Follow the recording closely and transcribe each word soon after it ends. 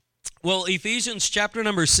Well, Ephesians chapter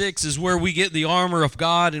number 6 is where we get the armor of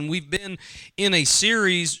God, and we've been in a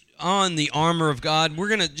series on the armor of God. We're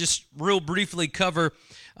going to just real briefly cover,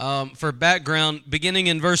 for background, beginning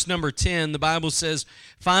in verse number 10, the Bible says,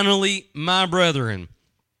 "Finally, my brethren,"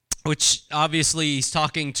 which obviously he's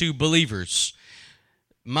talking to believers.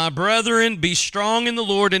 "My brethren, be strong in the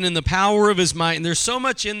Lord and in the power of his might." And there's so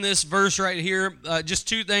much in this verse right here. Just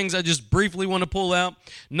two things I just briefly want to pull out.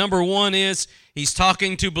 Number one is he's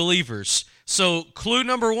talking to believers. So clue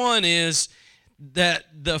number one is that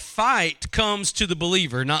the fight comes to the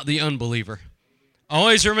believer, not the unbeliever.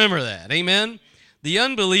 Always remember that. Amen? The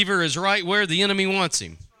unbeliever is right where the enemy wants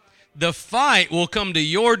him. The fight will come to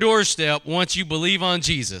your doorstep once you believe on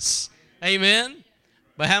Jesus. Amen?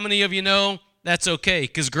 But how many of you know that's okay,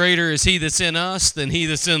 because greater is he that's in us than he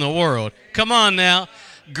that's in the world. Come on now.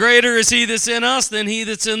 Greater is he that's in us than he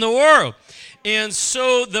that's in the world. And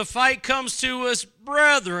so the fight comes to us,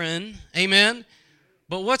 brethren. Amen.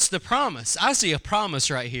 But what's the promise? I see a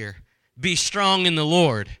promise right here. Be strong in the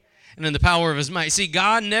Lord and in the power of his might. See,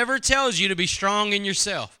 God never tells you to be strong in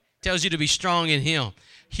yourself. He tells you to be strong in him.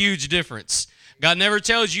 Huge difference. God never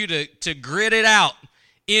tells you to grit it out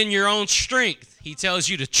in your own strength. He tells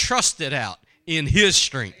you to trust it out in his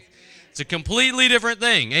strength. It's a completely different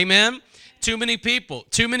thing. Amen. Too many people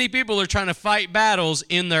are trying to fight battles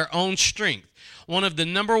in their own strength. One of the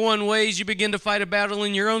number one ways you begin to fight a battle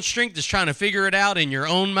in your own strength is trying to figure it out in your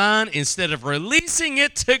own mind instead of releasing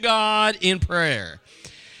it to God in prayer.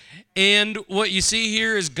 And what you see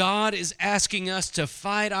here is God is asking us to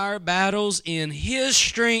fight our battles in his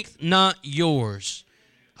strength, not yours.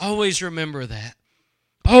 Always remember that.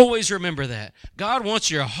 Always remember that. God wants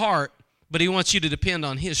your heart, but he wants you to depend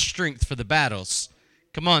on his strength for the battles.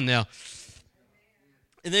 Come on now.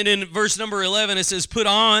 And then in verse number 11, it says, "Put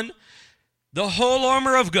on the whole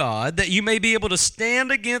armor of God, that you may be able to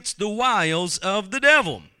stand against the wiles of the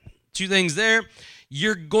devil." Two things there.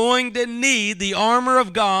 You're going to need the armor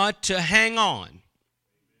of God to hang on.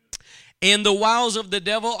 And the wiles of the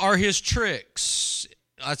devil are his tricks.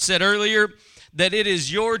 I said earlier that it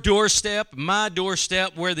is your doorstep, my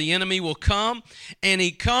doorstep, where the enemy will come. And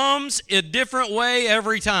he comes a different way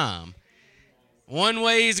every time. One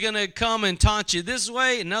way he's going to come and taunt you this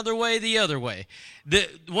way, another way the other way.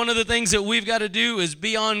 One of the things that we've got to do is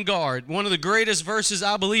be on guard. One of the greatest verses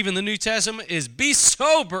I believe in the New Testament is be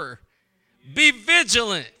sober, be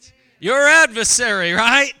vigilant. Your adversary,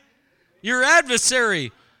 right? Your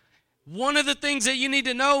adversary. One of the things that you need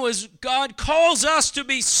to know is God calls us to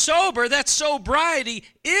be sober. That sobriety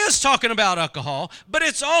is talking about alcohol, but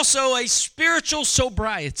it's also a spiritual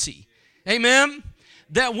sobriety. Amen?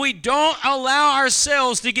 That we don't allow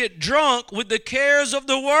ourselves to get drunk with the cares of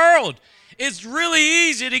the world. It's really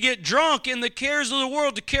easy to get drunk in the cares of the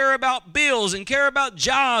world, to care about bills and care about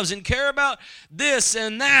jobs and care about this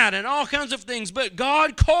and that and all kinds of things. But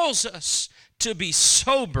God calls us to be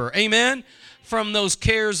sober, amen, from those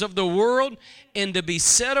cares of the world and to be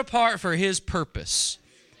set apart for his purpose.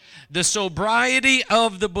 The sobriety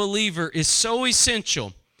of the believer is so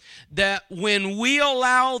essential that when we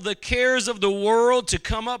allow the cares of the world to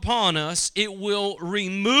come upon us, it will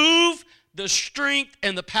remove the strength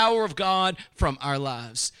and the power of God from our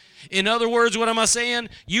lives. In other words, what am I saying?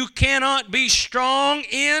 You cannot be strong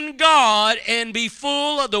in God and be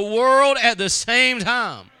full of the world at the same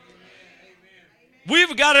time.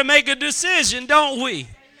 We've got to make a decision, don't we?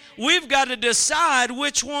 We've got to decide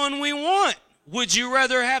which one we want. Would you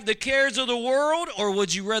rather have the cares of the world, or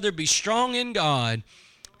would you rather be strong in God?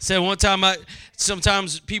 Said one time,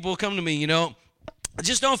 sometimes people come to me, I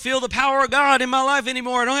just don't feel the power of God in my life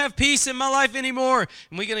anymore. I don't have peace in my life anymore.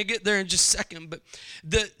 And we're going to get there in just a second. But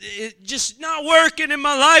it just not working in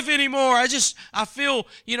my life anymore. I feel,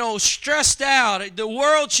 stressed out. The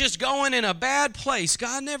world's just going in a bad place.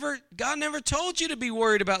 God never told you to be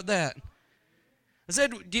worried about that. I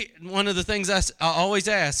said, one of the things I always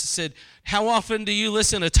ask, I said, how often do you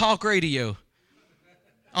listen to talk radio?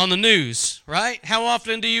 On the news, right? How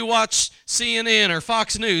often do you watch CNN or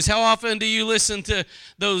Fox News? How often do you listen to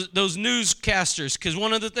those newscasters? Because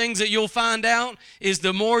one of the things that you'll find out is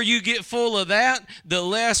the more you get full of that, the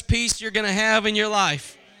less peace you're going to have in your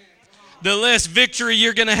life. The less victory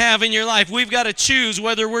you're going to have in your life. We've got to choose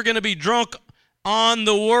whether we're going to be drunk on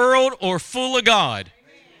the world or full of God.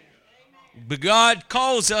 But God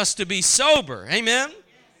calls us to be sober. Amen?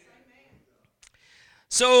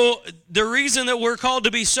 So the reason that we're called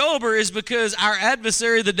to be sober is because our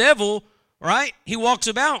adversary, the devil, right? He walks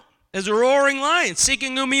about as a roaring lion,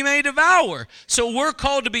 seeking whom he may devour. So we're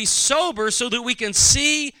called to be sober so that we can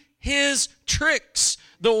see his tricks,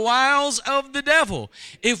 the wiles of the devil.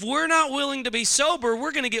 If we're not willing to be sober,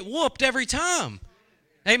 we're going to get whooped every time.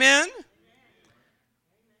 Amen?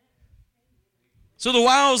 So the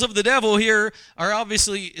wiles of the devil here are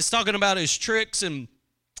obviously, it's talking about his tricks, and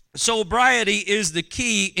sobriety is the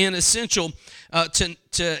key and essential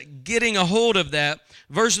to getting a hold of that.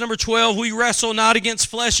 Verse number 12, we wrestle not against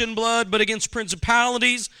flesh and blood, but against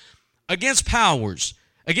principalities, against powers,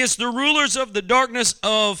 against the rulers of the darkness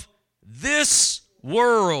of this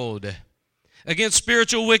world, against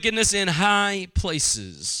spiritual wickedness in high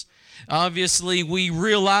places. Obviously, we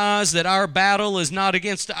realize that our battle is not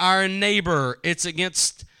against our neighbor. It's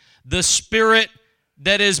against the spirit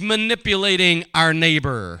that is manipulating our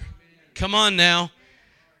neighbor. Come on now.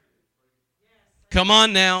 Come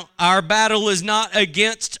on now. Our battle is not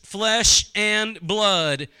against flesh and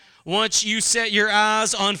blood. Once you set your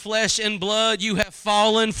eyes on flesh and blood, you have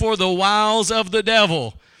fallen for the wiles of the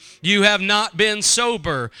devil. You have not been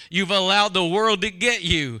sober. You've allowed the world to get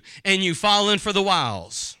you, and you've fallen for the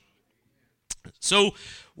wiles. So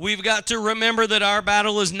we've got to remember that our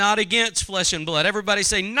battle is not against flesh and blood. Everybody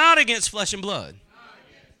say, not against flesh and blood.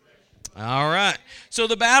 All right. So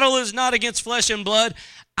the battle is not against flesh and blood.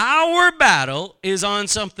 Our battle is on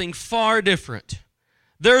something far different.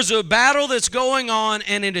 There's a battle that's going on,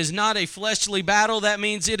 and it is not a fleshly battle. That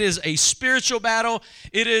means it is a spiritual battle.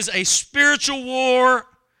 It is a spiritual war.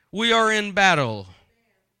 We are in battle.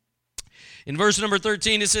 In verse number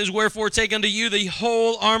 13, it says, wherefore take unto you the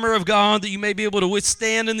whole armor of God, that you may be able to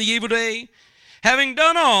withstand in the evil day, having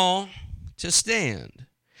done all to stand.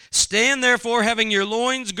 Stand therefore, having your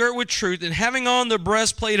loins girt with truth, and having on the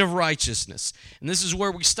breastplate of righteousness. And this is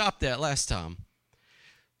where we stopped at last time.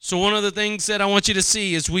 So one of the things that I want you to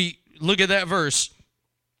see as we look at that verse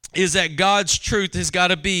is that God's truth has got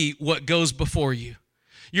to be what goes before you.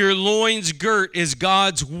 Your loins girt is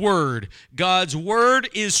God's word. God's word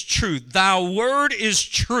is truth. Thy word is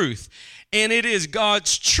truth. And it is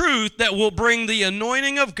God's truth that will bring the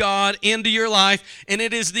anointing of God into your life. And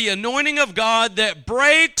it is the anointing of God that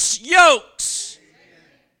breaks yokes.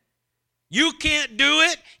 You can't do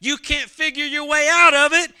it. You can't figure your way out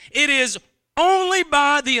of it. It is only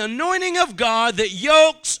by the anointing of God that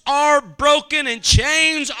yokes are broken and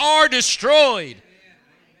chains are destroyed.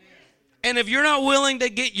 And if you're not willing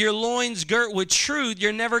to get your loins girt with truth,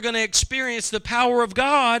 you're never going to experience the power of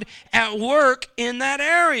God at work in that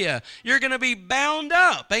area. You're going to be bound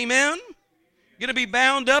up. Amen? You're going to be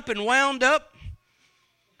bound up and wound up.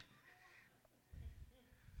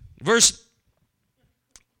 Verse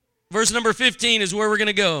number 15 is where we're going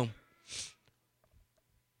to go.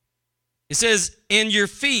 It says, and your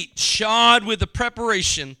feet shod with the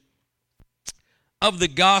preparation of the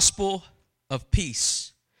gospel of peace.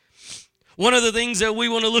 One of the things that we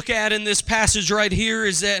want to look at in this passage right here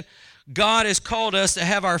is that God has called us to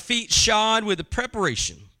have our feet shod with the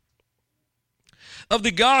preparation of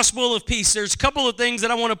the gospel of peace. There's a couple of things that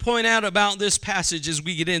I want to point out about this passage as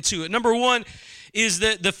we get into it. Number one is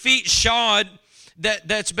that the feet shod,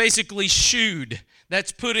 that's basically shoed.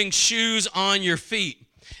 That's putting shoes on your feet.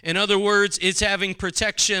 In other words, it's having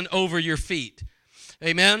protection over your feet.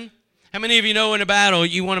 Amen? How many of you know in a battle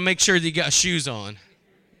you want to make sure that you got shoes on?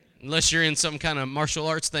 Unless you're in some kind of martial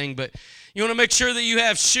arts thing, but you want to make sure that you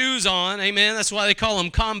have shoes on. Amen? That's why they call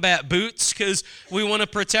them combat boots, because we want to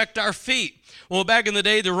protect our feet. Well, back in the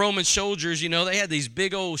day, the Roman soldiers, they had these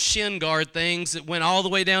big old shin guard things that went all the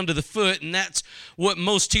way down to the foot, and that's what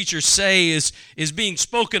most teachers say is being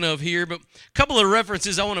spoken of here. But a couple of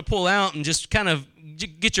references I want to pull out and just kind of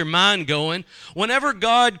get your mind going. Whenever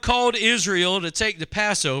God called Israel to take the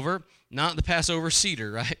Passover, not the Passover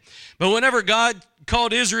cedar, right? But whenever God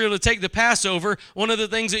called Israel to take the Passover, one of the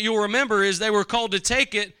things that you'll remember is they were called to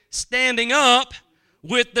take it standing up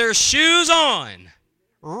with their shoes on,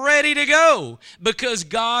 ready to go, because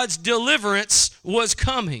God's deliverance was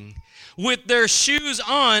coming. With their shoes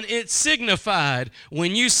on, it signified,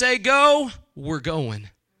 when you say go, we're going.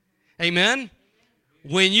 Amen?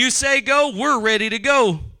 When you say go, we're ready to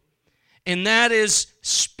go. And that is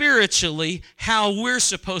spiritually how we're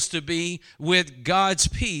supposed to be with God's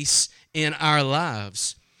peace in our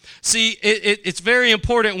lives. See, it's very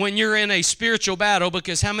important when you're in a spiritual battle,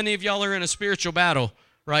 because how many of y'all are in a spiritual battle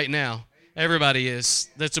right now? Everybody is.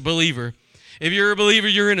 That's a believer. If you're a believer,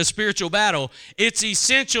 you're in a spiritual battle. It's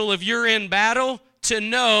essential if you're in battle to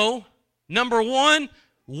know, number one,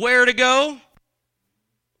 where to go.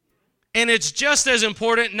 And it's just as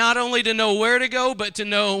important not only to know where to go, but to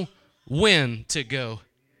know when to go.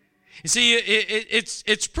 You see,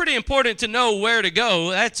 it's pretty important to know where to go.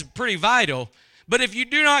 That's pretty vital. But if you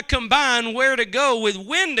do not combine where to go with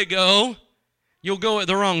when to go, you'll go at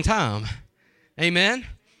the wrong time. Amen?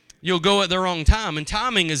 you'll go at the wrong time, and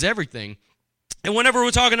timing is everything. And whenever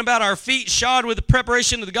we're talking about our feet shod with the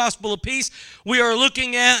preparation of the gospel of peace, we are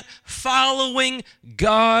looking at following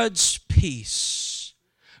God's peace.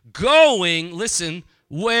 Going, listen,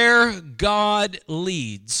 where God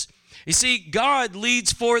leads. You see, God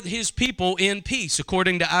leads forth his people in peace,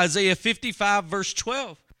 according to Isaiah 55, verse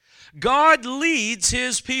 12. God leads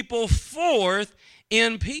his people forth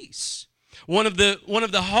in peace. One of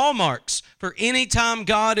the hallmarks for any time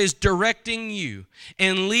God is directing you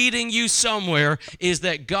and leading you somewhere is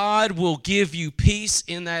that God will give you peace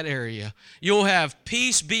in that area. You'll have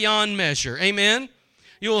peace beyond measure. Amen?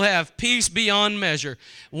 You'll have peace beyond measure.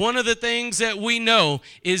 One of the things that we know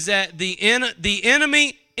is that the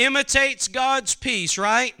enemy imitates God's peace,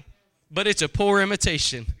 right? But it's a poor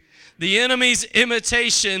imitation. The enemy's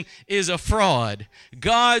imitation is a fraud.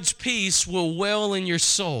 God's peace will well in your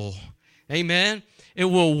soul. Amen? It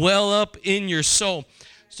will well up in your soul.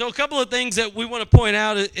 So a couple of things that we want to point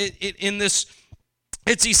out in this.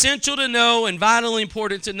 It's essential to know and vitally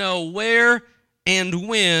important to know where and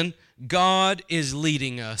when God is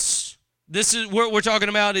leading us. This is what we're talking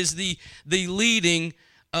about, is the leading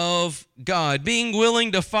of God. Being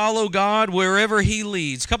willing to follow God wherever he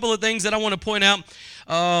leads. A couple of things that I want to point out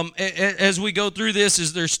as we go through this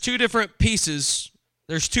is there's two different pieces.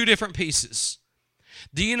 There's two different pieces.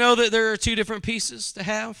 Do you know that there are two different pieces to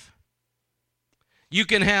have? You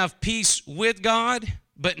can have peace with God,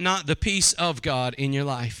 but not the peace of God in your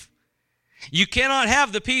life. You cannot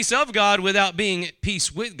have the peace of God without being at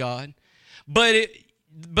peace with God. But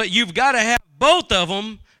you've got to have both of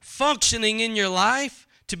them functioning in your life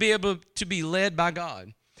to be able to be led by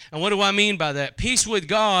God. And what do I mean by that? Peace with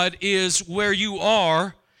God is where you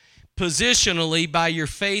are positionally by your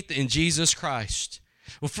faith in Jesus Christ.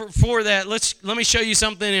 Well, for that, let me show you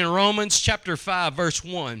something in Romans chapter 5, verse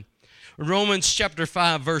 1. Romans chapter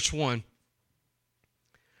 5, verse 1.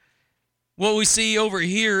 What we see over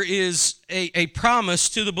here is a promise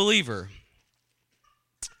to the believer.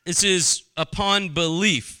 This is upon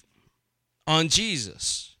belief on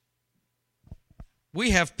Jesus.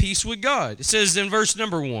 We have peace with God. It says in verse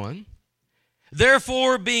number 1,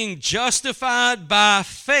 therefore, being justified by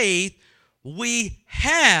faith, we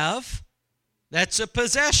have, that's a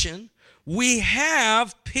possession, we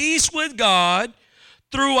have peace with God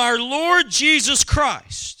through our Lord Jesus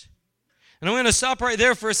Christ. And I'm going to stop right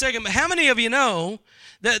there for a second, but how many of you know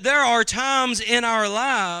that there are times in our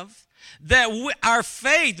life that our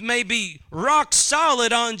faith may be rock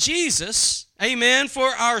solid on Jesus, amen, for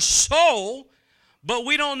our soul, but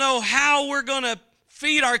we don't know how we're going to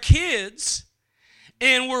feed our kids,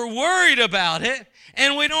 and we're worried about it,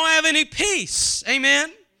 and we don't have any peace,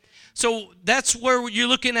 amen? So that's where you're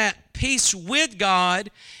looking at peace with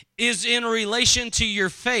God is in relation to your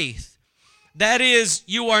faith. That is,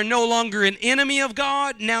 you are no longer an enemy of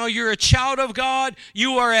God. Now you're a child of God.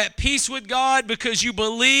 You are at peace with God because you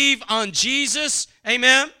believe on Jesus.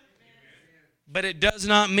 Amen? But it does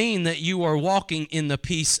not mean that you are walking in the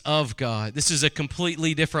peace of God. This is a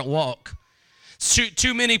completely different walk.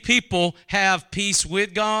 Too many people have peace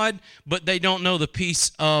with God, but they don't know the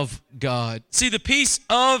peace of God. See, the peace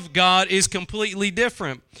of God is completely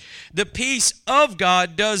different. The peace of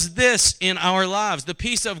God does this in our lives. The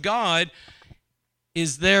peace of God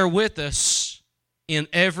is there with us in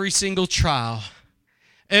every single trial,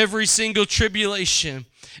 every single tribulation,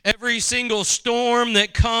 every single storm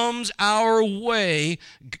that comes our way.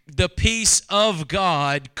 The peace of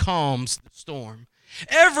God calms the storm.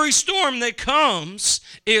 Every storm that comes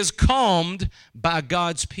is calmed by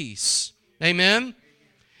God's peace. Amen?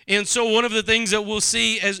 And so one of the things that we'll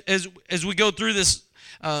see as we go through this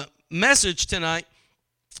message tonight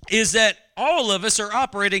is that all of us are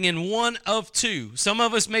operating in one of two. Some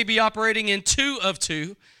of us may be operating in two of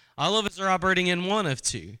two. All of us are operating in one of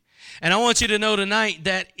two. And I want you to know tonight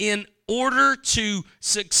that in order to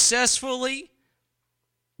successfully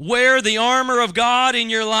wear the armor of God in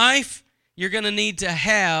your life, you're going to need to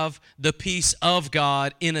have the peace of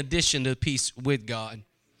God in addition to peace with God.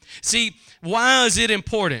 See, why is it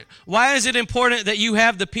important? Why is it important that you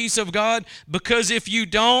have the peace of God? Because if you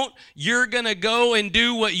don't, you're going to go and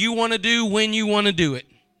do what you want to do when you want to do it.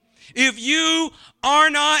 If you are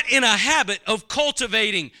not in a habit of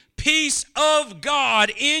cultivating peace of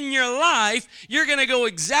God in your life, you're going to go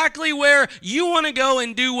exactly where you want to go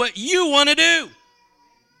and do what you want to do.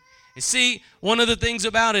 You see, one of the things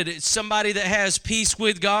about it is somebody that has peace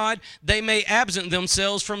with God, they may absent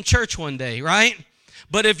themselves from church one day, right?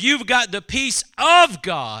 But if you've got the peace of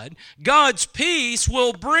God, God's peace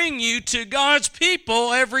will bring you to God's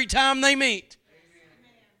people every time they meet.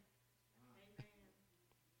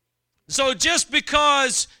 So just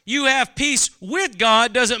because you have peace with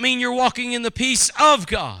God doesn't mean you're walking in the peace of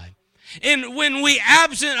God. And when we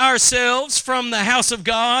absent ourselves from the house of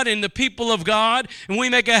God and the people of God, and we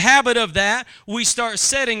make a habit of that, we start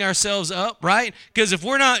setting ourselves up, right? Because if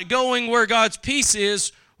we're not going where God's peace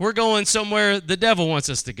is, we're going somewhere the devil wants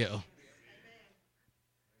us to go.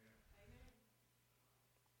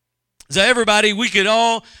 So everybody, we could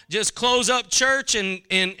all just close up church and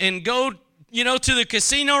go, to the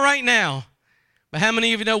casino right now. But how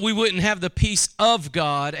many of you know we wouldn't have the peace of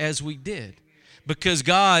God as we did? Because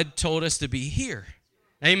God told us to be here.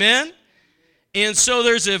 Amen? And so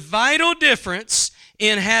there's a vital difference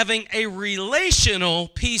in having a relational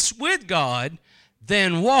peace with God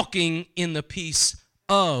than walking in the peace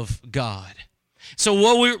of God. So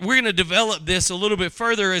we're going to develop this a little bit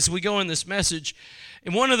further as we go in this message.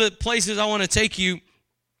 And one of the places I want to take you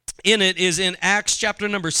in it is in Acts chapter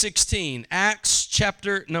number 16. Acts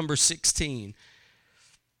chapter number 16.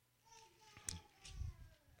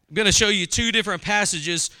 I'm going to show you two different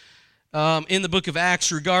passages in the book of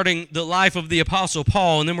Acts regarding the life of the Apostle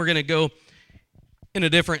Paul, and then we're going to go in a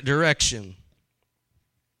different direction.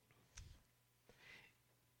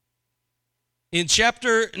 In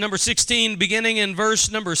chapter number 16, beginning in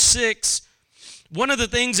verse number 6, one of the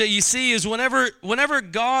things that you see is whenever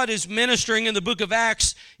God is ministering in the book of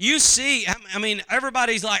Acts, you see,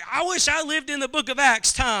 everybody's like, I wish I lived in the book of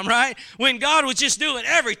Acts time, right? When God was just doing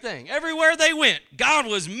everything. Everywhere they went, God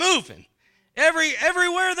was moving.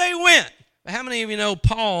 Everywhere they went. But how many of you know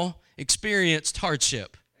Paul experienced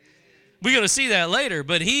hardship? We're going to see that later,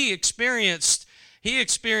 but he experienced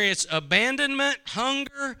abandonment,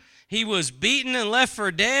 hunger. He was beaten and left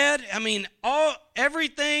for dead.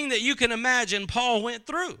 Everything that you can imagine Paul went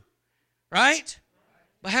through, right?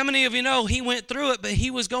 But how many of you know he went through it, but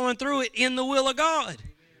he was going through it in the will of God?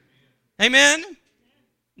 Amen?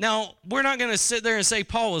 Now, we're not going to sit there and say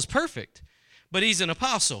Paul was perfect, but he's an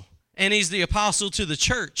apostle, and he's the apostle to the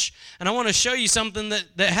church. And I want to show you something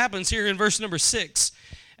that happens here in verse number 6.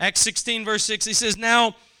 Acts 16, verse 6, he says,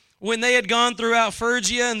 Now, when they had gone throughout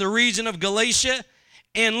Phrygia and the region of Galatia,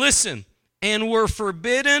 and listen, and were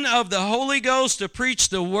forbidden of the Holy Ghost to preach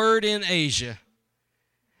the word in Asia.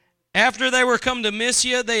 After they were come to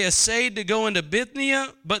Mysia, they essayed to go into Bithynia,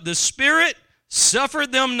 but the Spirit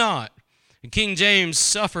suffered them not. And King James,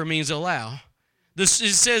 suffer means allow. It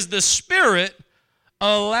says the Spirit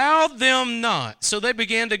allowed them not. So they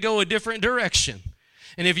began to go a different direction.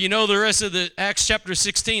 And if you know the rest of the Acts chapter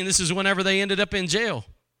 16, this is whenever they ended up in jail.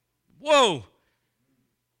 Whoa.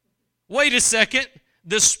 Wait a second.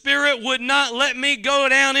 The Spirit would not let me go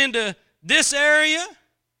down into this area,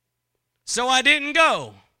 so I didn't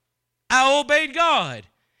go. I obeyed God.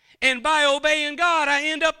 And by obeying God, I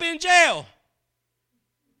end up in jail.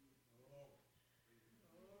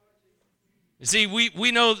 See,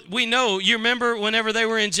 we know, you remember whenever they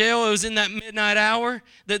were in jail, it was in that midnight hour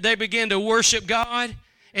that they began to worship God,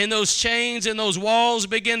 and those chains and those walls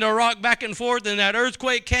began to rock back and forth, and that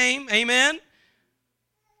earthquake came. Amen?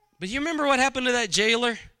 But you remember what happened to that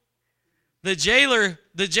jailer? The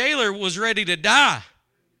jailer was ready to die.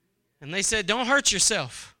 And they said, don't hurt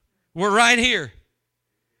yourself. We're right here.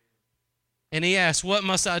 And he asked, what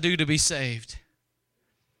must I do to be saved?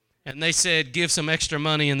 And they said, give some extra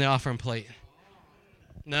money in the offering plate.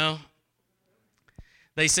 No.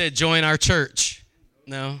 They said, join our church.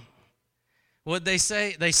 No. What'd they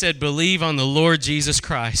say? They said, believe on the Lord Jesus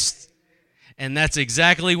Christ. And that's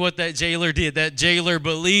exactly what that jailer did. That jailer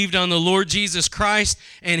believed on the Lord Jesus Christ,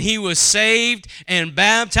 and he was saved and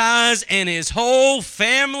baptized, and his whole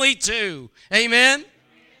family too. Amen?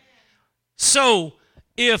 So,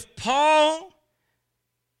 if Paul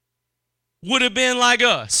would have been like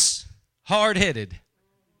us, hard-headed,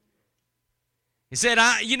 he said,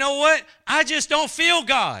 you know what? I just don't feel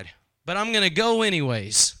God, but I'm going to go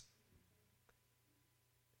anyways.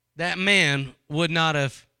 That man would not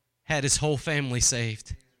have had his whole family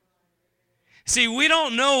saved. See, we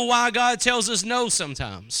don't know why God tells us no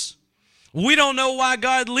sometimes. We don't know why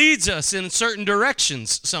God leads us in certain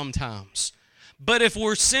directions sometimes. But if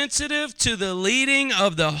we're sensitive to the leading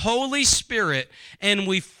of the Holy Spirit and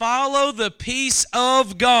we follow the peace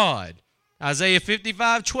of God, Isaiah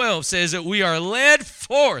 55:12 says that we are led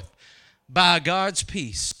forth by God's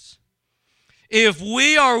peace. If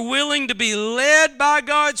we are willing to be led by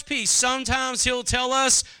God's peace, sometimes he'll tell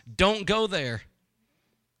us, don't go there.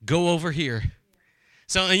 Go over here.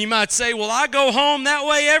 So and you might say, well, I go home that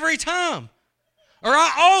way every time. Or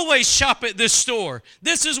I always shop at this store.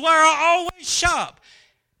 This is where I always shop.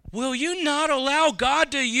 Will you not allow God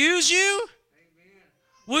to use you? Amen.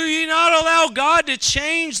 Will you not allow God to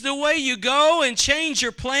change the way you go and change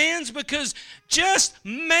your plans? Because just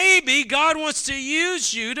maybe God wants to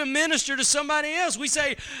use you to minister to somebody else. We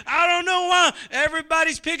say, I don't know why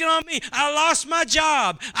everybody's picking on me. I lost my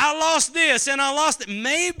job. I lost this and I lost it.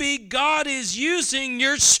 Maybe God is using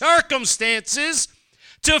your circumstances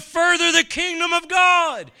to further the kingdom of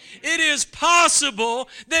God. It is possible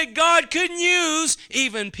that God could use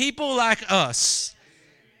even people like us.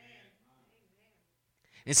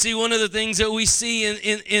 And see, one of the things that we see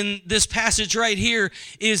in this passage right here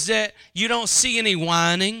is that you don't see any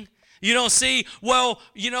whining. You don't see, well,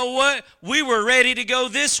 you know what? We were ready to go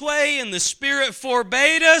this way and the Spirit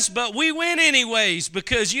forbade us, but we went anyways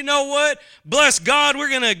because you know what? Bless God, we're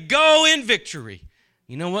going to go in victory.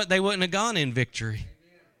 You know what? They wouldn't have gone in victory.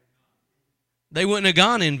 They wouldn't have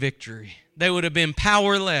gone in victory. They would have been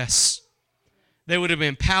powerless. They would have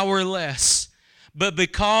been powerless. But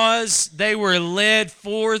because they were led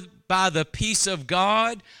forth by the peace of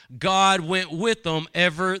God, God went with them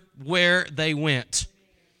everywhere they went.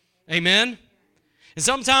 Amen? And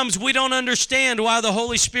sometimes we don't understand why the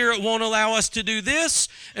Holy Spirit won't allow us to do this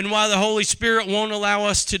and why the Holy Spirit won't allow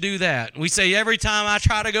us to do that. We say, every time I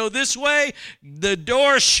try to go this way, the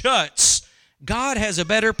door shuts. God has a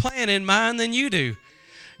better plan in mind than you do.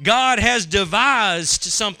 God has devised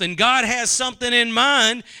something. God has something in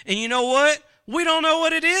mind. And you know what? We don't know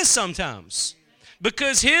what it is sometimes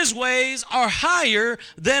because His ways are higher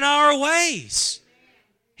than our ways.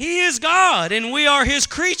 He is God and we are His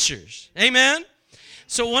creatures. Amen?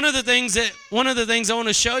 So one of the things I want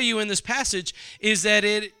to show you in this passage is that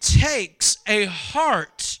it takes a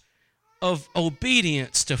heart of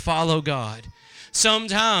obedience to follow God.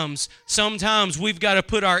 Sometimes we've got to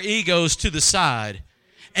put our egos to the side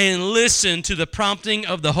and listen to the prompting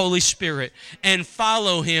of the Holy Spirit and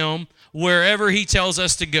follow Him wherever He tells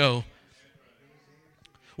us to go.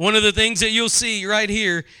 One of the things that you'll see right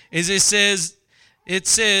here is it says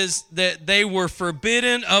that they were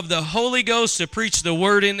forbidden of the Holy Ghost to preach the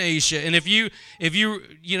word in Asia. And if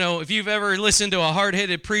you've ever listened to a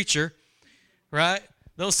hard-headed preacher, right?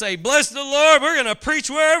 They'll say, bless the Lord, we're going to preach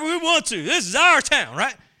wherever we want to. This is our town,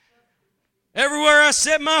 right? Everywhere I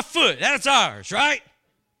set my foot, that's ours, right?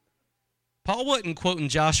 Paul wasn't quoting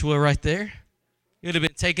Joshua right there. He would have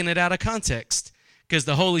been taking it out of context because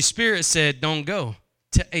the Holy Spirit said, don't go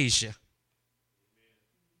to Asia.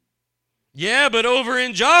 Yeah, but over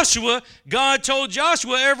in Joshua, God told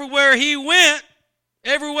Joshua everywhere he went,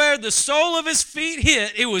 everywhere the sole of his feet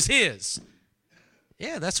hit, it was his.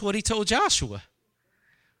 Yeah, that's what He told Joshua.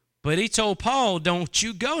 But He told Paul, don't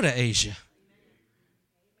you go to Asia.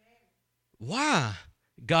 Why?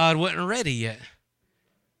 God wasn't ready yet.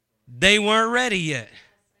 They weren't ready yet.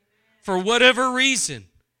 For whatever reason,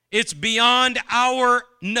 it's beyond our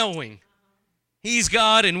knowing. He's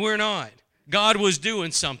God and we're not. God was doing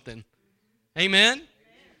something. Amen?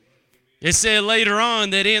 It said later on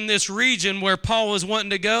that in this region where Paul was wanting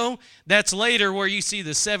to go, that's later where you see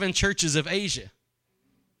the 7 churches of Asia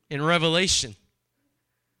in Revelation.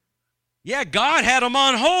 Yeah, God had them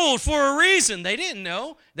on hold for a reason. They didn't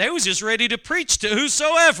know. They was just ready to preach to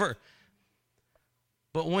whosoever.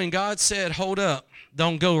 But when God said, hold up,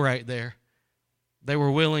 don't go right there, they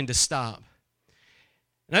were willing to stop.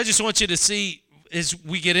 And I just want you to see as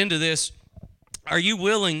we get into this, are you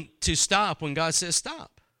willing to stop when God says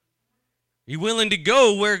stop? Are you willing to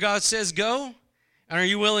go where God says go? And are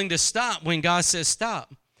you willing to stop when God says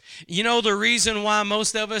stop? You know the reason why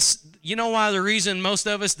most of us,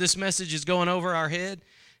 this message is going over our head?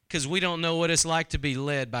 Because we don't know what it's like to be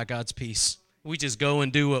led by God's peace. We just go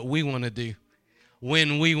and do what we want to do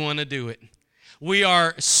when we want to do it. We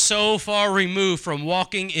are so far removed from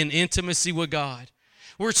walking in intimacy with God.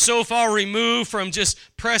 We're so far removed from just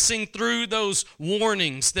pressing through those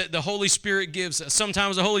warnings that the Holy Spirit gives us.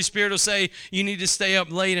 Sometimes the Holy Spirit will say, you need to stay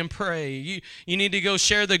up late and pray. You need to go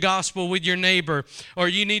share the gospel with your neighbor, or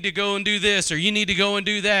you need to go and do this, or you need to go and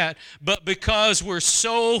do that. But because we're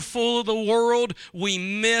so full of the world, we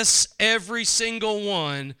miss every single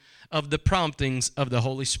one of the promptings of the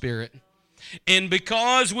Holy Spirit. And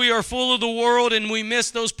because we are full of the world and we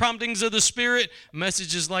miss those promptings of the Spirit,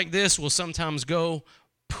 messages like this will sometimes go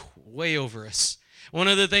way over us. One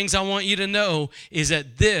of the things I want you to know is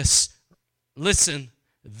that this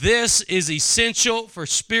is essential for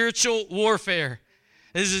spiritual warfare.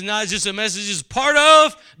 This is not just a message, it's part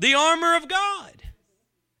of the armor of God.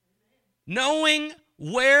 Knowing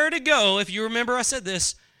where to go, if you remember I said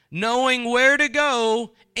this, knowing where to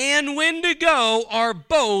go and when to go are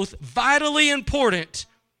both vitally important.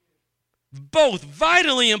 Both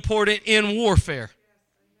vitally important in warfare.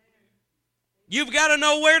 You've got to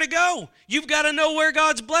know where to go. You've got to know where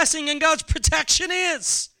God's blessing and God's protection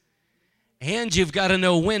is. And you've got to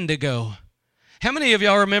know when to go. How many of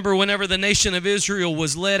y'all remember whenever the nation of Israel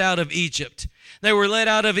was led out of Egypt? They were led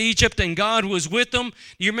out of Egypt and God was with them.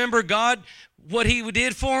 You remember God, what He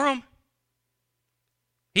did for them?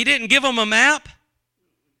 He didn't give them a map.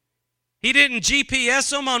 He didn't GPS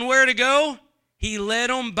them on where to go. He led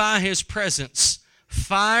them by His presence.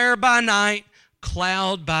 Fire by night,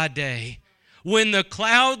 cloud by day. When the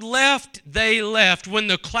cloud left, they left. When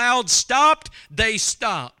the cloud stopped, they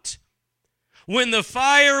stopped. When the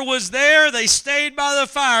fire was there, they stayed by the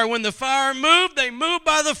fire. When the fire moved, they moved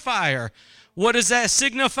by the fire. What does that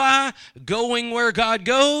signify? Going where God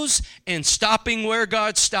goes and stopping where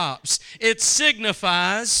God stops. It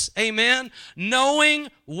signifies, amen, knowing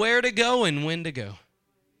where to go and when to go.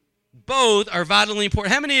 Both are vitally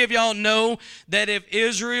important. How many of y'all know that if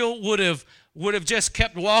Israel would have just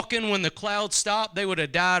kept walking when the cloud stopped, they would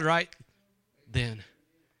have died right then?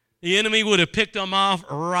 The enemy would have picked them off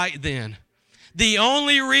right then. The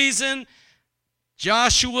only reason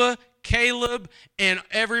Joshua, Caleb, and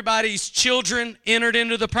everybody's children entered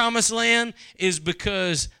into the promised land is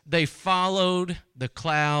because they followed the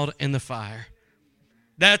cloud and the fire.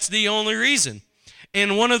 That's the only reason.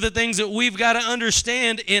 And one of the things that we've got to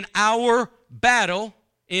understand in our battle,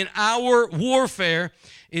 in our warfare,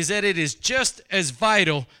 is that it is just as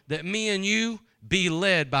vital that me and you be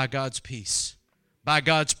led by God's peace, by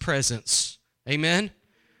God's presence. Amen?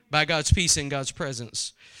 By God's peace and God's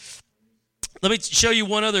presence. Let me show you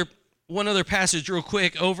one other passage real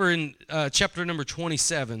quick over in chapter number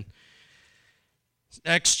 27.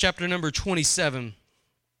 Acts chapter number 27.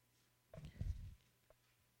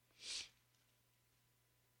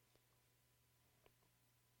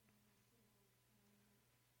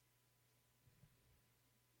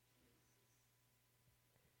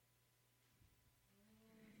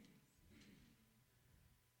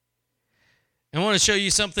 I want to show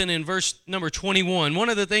you something in verse number 21. One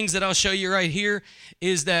of the things that I'll show you right here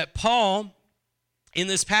is that Paul, in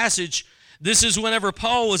this passage, this is whenever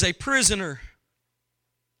Paul was a prisoner.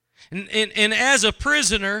 And as a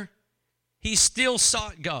prisoner, he still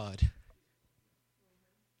sought God.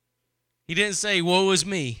 He didn't say, woe is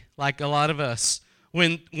me, like a lot of us.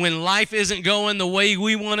 When life isn't going the way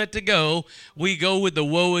we want it to go, we go with the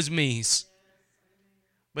woe is me's.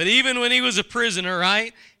 But even when he was a prisoner,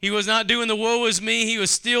 right, he was not doing the woe is me. He was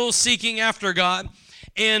still seeking after God.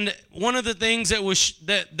 And one of the things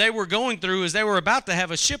that they were going through is they were about to have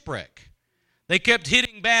a shipwreck. They kept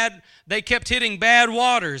hitting bad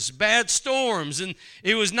waters, bad storms, and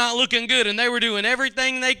it was not looking good. And they were doing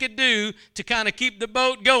everything they could do to kind of keep the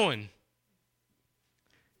boat going.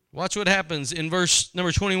 Watch what happens in verse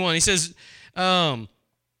number 21. He says,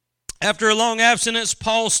 after a long abstinence,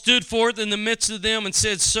 Paul stood forth in the midst of them and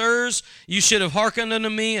said, Sirs, you should have hearkened unto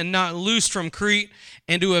me and not loosed from Crete,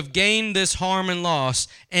 and to have gained this harm and loss.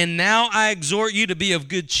 And now I exhort you to be of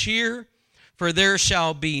good cheer, for there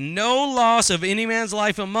shall be no loss of any man's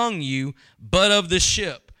life among you, but of the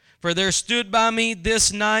ship. For there stood by me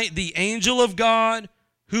this night the angel of God,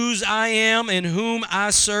 whose I am and whom I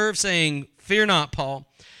serve, saying, Fear not,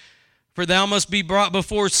 Paul, for thou must be brought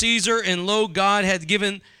before Caesar, and lo, God hath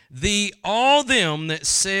given thee all them that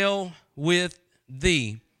sail with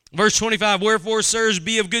thee. Verse 25, wherefore, sirs,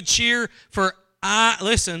 be of good cheer, for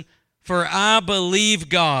I believe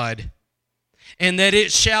God, and that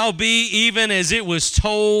it shall be even as it was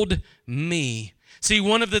told me. See,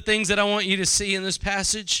 one of the things that I want you to see in this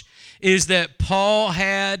passage is that Paul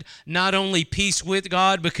had not only peace with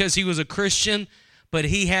God because he was a Christian, but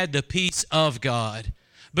he had the peace of God,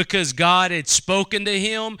 because God had spoken to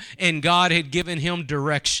him and God had given him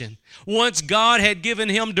direction. Once God had given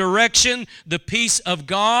him direction, the peace of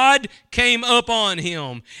God came upon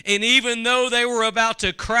him. And even though they were about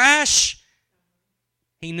to crash,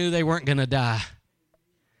 he knew they weren't going to die.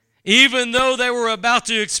 Even though they were about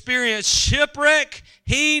to experience shipwreck,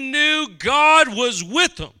 he knew God was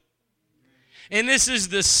with them. And this is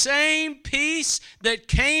the same peace that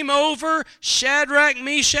came over Shadrach,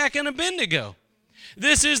 Meshach, and Abednego.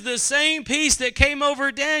 This is the same peace that came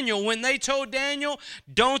over Daniel when they told Daniel,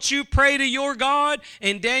 don't you pray to your God?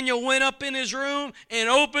 And Daniel went up in his room and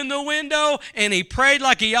opened the window and he prayed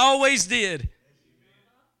like he always did.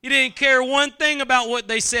 He didn't care one thing about what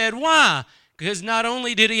they said. Why? Because not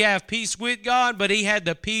only did he have peace with God, but he had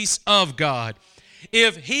the peace of God.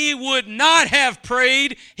 If he would not have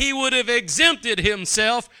prayed, he would have exempted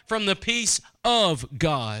himself from the peace of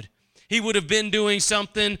God. He would have been doing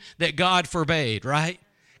something that God forbade, right?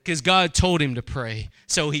 Because God told him to pray,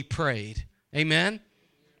 so he prayed. Amen?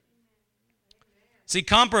 See,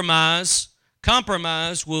 compromise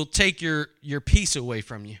Compromise will take your peace away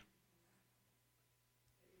from you.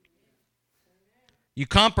 You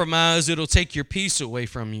compromise, it'll take your peace away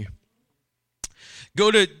from you. Go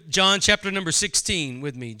to John chapter number 16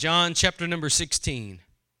 with me. John chapter number 16.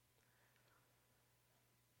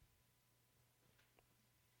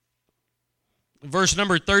 Verse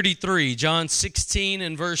number 33. John 16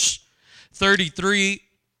 and verse 33.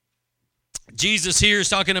 Jesus here is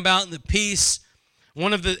talking about the peace.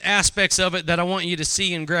 One of the aspects of it that I want you to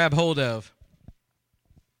see and grab hold of.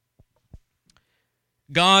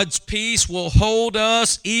 God's peace will hold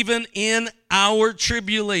us even in our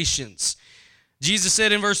tribulations. Jesus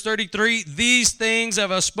said in verse 33, "These things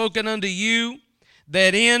have I spoken unto you,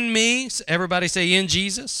 that in me," everybody say, in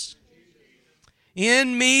Jesus,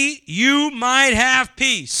 "in me you might have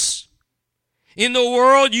peace. In the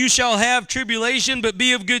world you shall have tribulation, but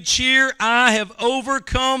be of good cheer. I have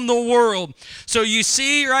overcome the world." So you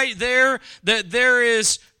see right there that there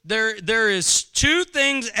is two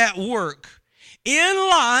things at work. In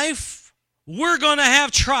life, we're going to have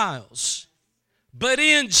trials. But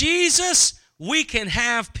in Jesus, we can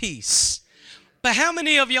have peace. But how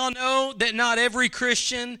many of y'all know that not every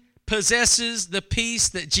Christian possesses the peace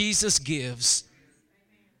that Jesus gives?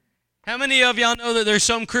 How many of y'all know that there's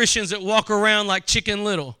some Christians that walk around like Chicken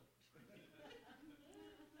Little?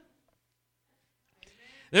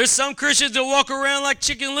 There's some Christians that walk around like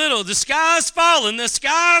Chicken Little. The sky's falling,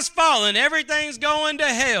 everything's going to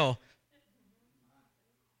hell.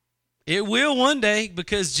 It will one day,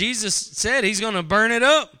 because Jesus said he's going to burn it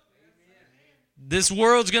up. This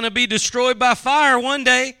world's going to be destroyed by fire one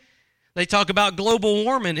day. They talk about global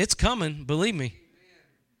warming. It's coming, believe me.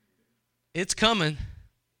 It's coming.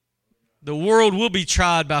 The world will be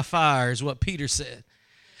tried by fire, is what Peter said.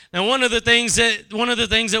 Now, one of the things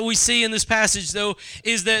that we see in this passage, though,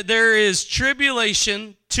 is that there is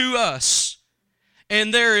tribulation to us,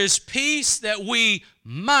 and there is peace that we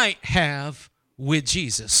might have with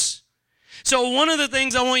Jesus. So one of the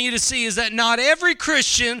things I want you to see is that not every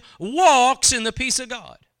Christian walks in the peace of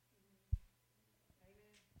God.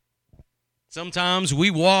 Sometimes we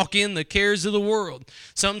walk in the cares of the world.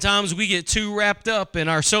 Sometimes we get too wrapped up in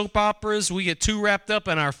our soap operas. We get too wrapped up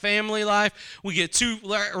in our family life. We get too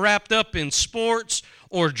wrapped up in sports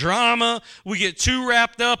or drama. We get too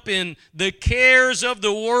wrapped up in the cares of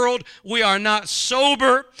the world. We are not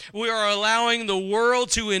sober. We are allowing the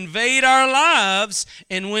world to invade our lives.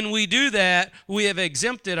 And when we do that, we have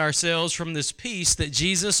exempted ourselves from this peace that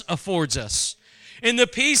Jesus affords us. And the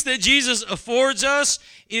peace that Jesus affords us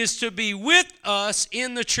is to be with us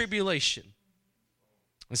in the tribulation.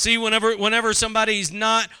 And see, whenever somebody's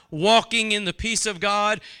not walking in the peace of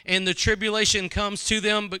God and the tribulation comes to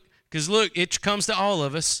them, because look, it comes to all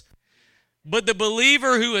of us. But the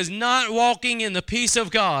believer who is not walking in the peace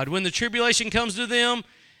of God, when the tribulation comes to them,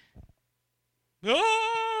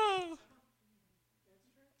 oh,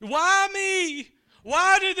 why me?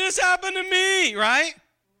 Why did this happen to me? Right?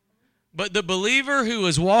 But the believer who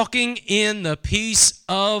is walking in the peace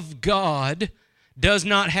of God does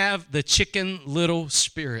not have the Chicken Little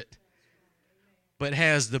spirit, but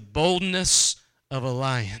has the boldness of a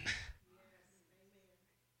lion.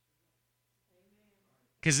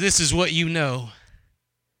 Because this is what you know.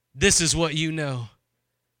 This is what you know.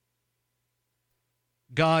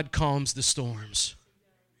 God calms the storms.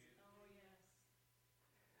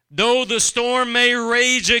 Though the storm may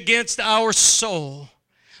rage against our soul,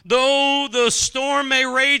 though the storm may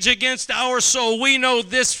rage against our soul, we know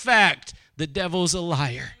this fact: the devil's a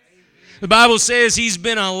liar. The Bible says he's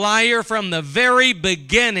been a liar from the very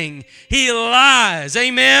beginning. He lies.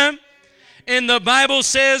 Amen? And the Bible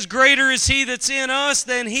says, greater is he that's in us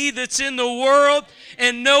than he that's in the world,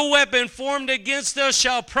 and no weapon formed against us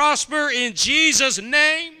shall prosper in Jesus'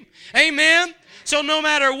 name. Amen? So no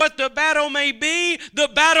matter what the battle may be, the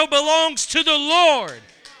battle belongs to the Lord.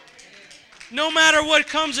 No matter what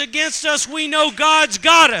comes against us, we know God's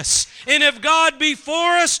got us. And if God be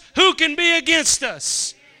for us, who can be against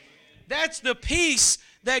us? That's the peace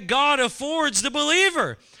that God affords the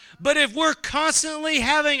believer. But if we're constantly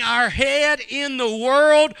having our head in the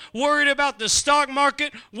world, worried about the stock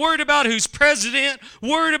market, worried about who's president,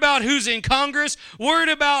 worried about who's in Congress, worried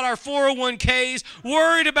about our 401ks,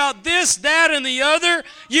 worried about this, that, and the other,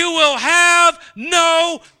 you will have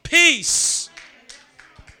no peace.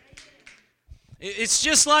 It's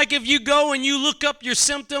just like if you go and you look up your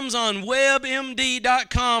symptoms on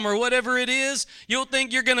WebMD.com or whatever it is, you'll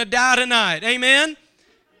think you're going to die tonight. Amen?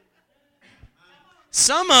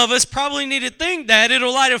 Some of us probably need to think that.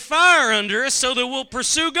 It'll light a fire under us so that we'll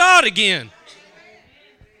pursue God again.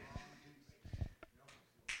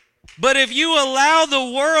 But if you allow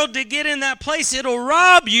the world to get in that place, it'll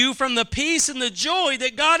rob you from the peace and the joy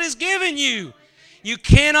that God has given you. You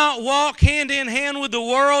cannot walk hand in hand with the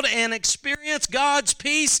world and experience God's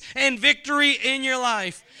peace and victory in your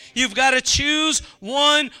life. You've got to choose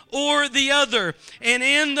one or the other. And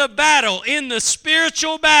in the battle, in the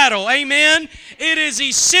spiritual battle, amen, it is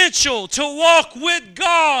essential to walk with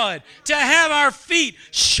God, to have our feet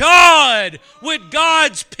shod with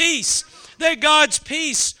God's peace, that God's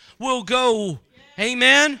peace will go.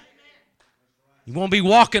 Amen. You won't be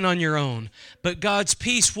walking on your own, but God's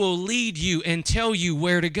peace will lead you and tell you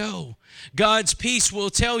where to go. God's peace will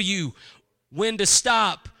tell you when to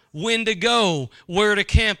stop, when to go, where to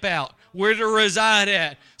camp out, where to reside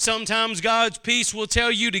at. Sometimes God's peace will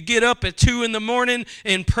tell you to get up at 2 in the morning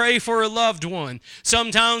and pray for a loved one.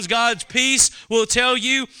 Sometimes God's peace will tell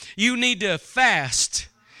you you need to fast.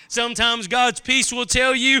 Sometimes God's peace will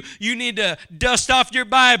tell you you need to dust off your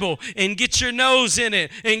Bible and get your nose in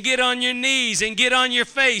it and get on your knees and get on your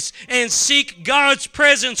face and seek God's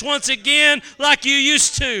presence once again like you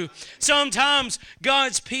used to. Sometimes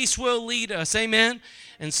God's peace will lead us. Amen.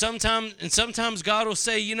 And sometimes God will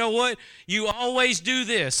say, you know what? You always do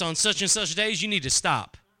this on such and such days. You need to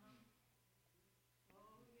stop.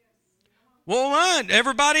 Well,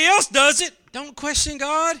 everybody else does it. Don't question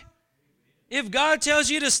God. If God tells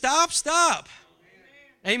you to stop, stop.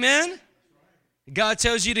 Amen? God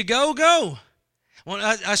tells you to go, go.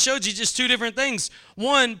 Well, I showed you just two different things.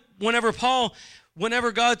 One, whenever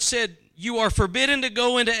God said, you are forbidden to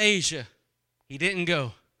go into Asia, he didn't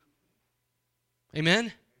go.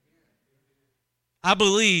 Amen? I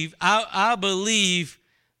believe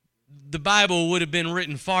the Bible would have been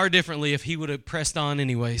written far differently if he would have pressed on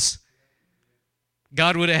anyways.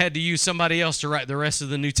 God would have had to use somebody else to write the rest of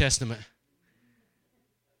the New Testament.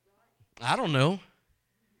 I don't know.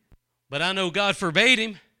 But I know God forbade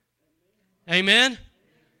him. Amen?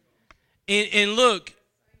 And look,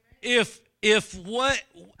 if what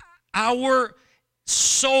our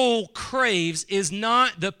soul craves is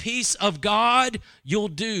not the peace of God, you'll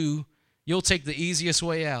take the easiest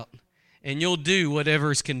way out. And you'll do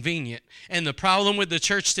whatever is convenient. And the problem with the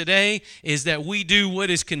church today is that we do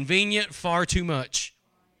what is convenient far too much.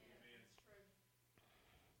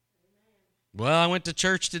 Well, I went to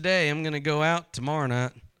church today. I'm going to go out tomorrow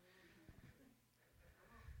night.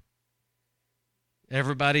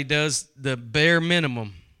 Everybody does the bare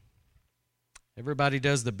minimum. Everybody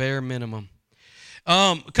does the bare minimum.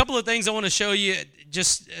 A couple of things I want to show you,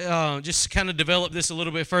 just kind of develop this a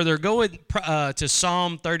little bit further. Go to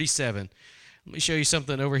Psalm 37. Let me show you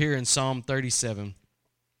something over here in Psalm 37.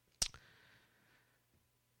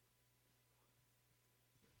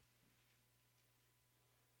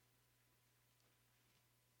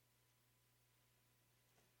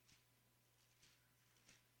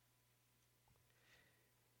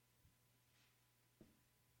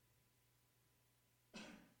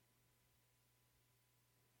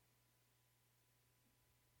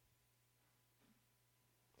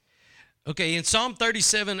 Okay, in Psalm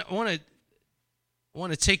 37, I want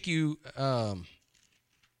to take you, let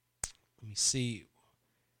me see.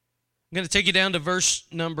 I'm going to take you down to verse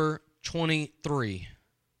number 23.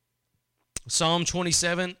 Psalm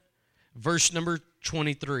 27, verse number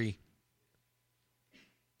 23.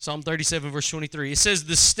 Psalm 37, verse 23. It says,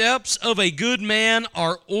 the steps of a good man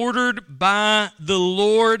are ordered by the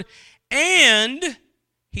Lord, and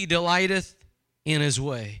he delighteth in his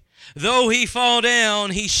way. Though he fall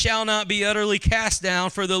down, he shall not be utterly cast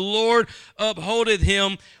down, for the Lord upholdeth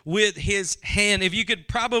him with his hand. If you could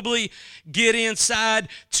probably get inside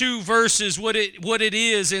two verses, what it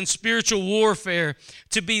is in spiritual warfare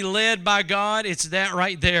to be led by God, it's that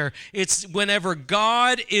right there. It's whenever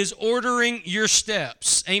God is ordering your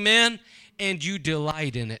steps, amen, and you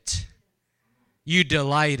delight in it. You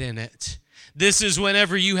delight in it. This is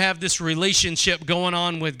whenever you have this relationship going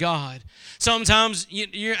on with God. Sometimes,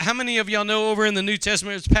 how many of y'all know over in the New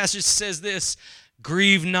Testament, this passage says this,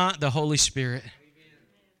 grieve not the Holy Spirit.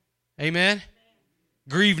 Amen?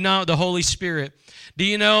 Grieve not the Holy Spirit. Do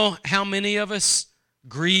you know how many of us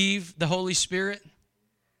grieve the Holy Spirit?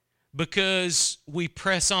 Because we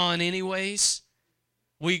press on anyways.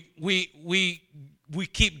 We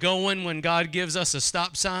keep going when God gives us a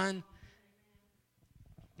stop sign.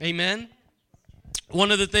 Amen? One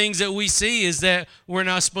of the things that we see is that we're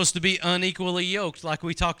not supposed to be unequally yoked like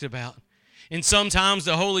we talked about. And sometimes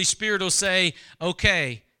the Holy Spirit will say,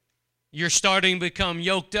 okay, you're starting to become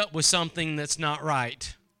yoked up with something that's not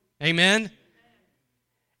right. Amen?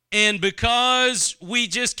 And because we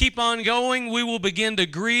just keep on going, we will begin to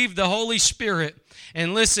grieve the Holy Spirit.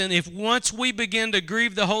 And listen, if once we begin to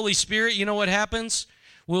grieve the Holy Spirit, you know what happens?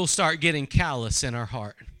 we'll start getting callous in our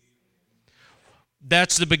heart.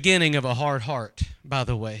 That's the beginning of a hard heart, by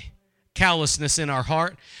the way. Callousness in our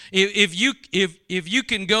heart. If you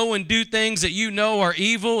can go and do things that you know are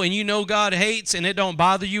evil and you know God hates and it don't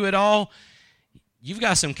bother you at all, you've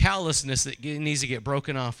got some callousness that needs to get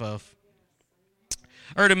broken off of.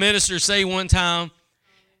 I heard a minister say one time,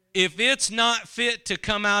 if it's not fit to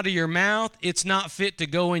come out of your mouth, it's not fit to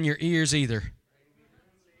go in your ears either.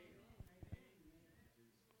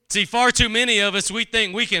 See, far too many of us, we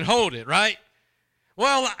think we can hold it, right?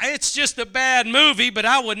 Well, it's just a bad movie, but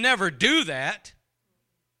I would never do that.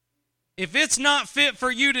 If it's not fit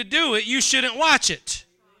for you to do it, you shouldn't watch it.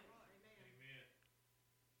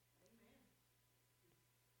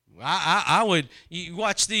 I would, you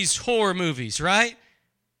watch these horror movies, right?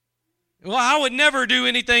 Well, I would never do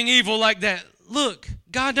anything evil like that. Look,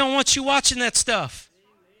 God don't want you watching that stuff.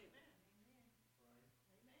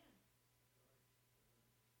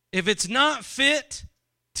 If it's not fit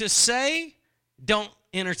to say, don't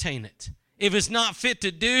entertain it. If it's not fit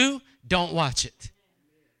to do, don't watch it.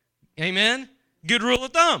 Amen? Good rule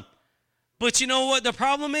of thumb. But you know what the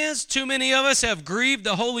problem is? Too many of us have grieved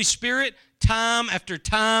the Holy Spirit time after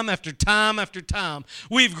time after time after time.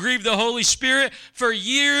 We've grieved the Holy Spirit for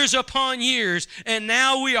years upon years, and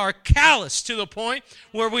now we are callous to the point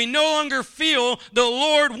where we no longer feel the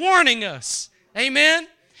Lord warning us. Amen?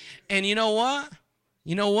 And you know what?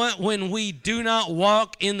 You know what? When we do not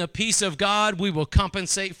walk in the peace of God, we will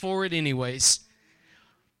compensate for it anyways.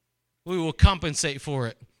 We will compensate for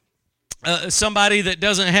it. Somebody that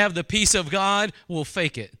doesn't have the peace of God will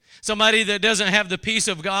fake it. Somebody that doesn't have the peace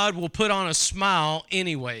of God will put on a smile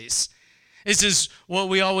anyways. This is what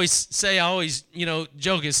we always say. I always,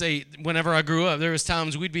 joke and say whenever I grew up, there was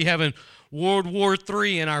times we'd be having World War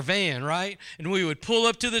III in our van, right? And we would pull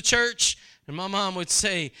up to the church, and my mom would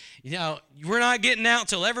say, we're not getting out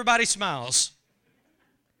till everybody smiles.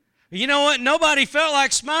 You know what? Nobody felt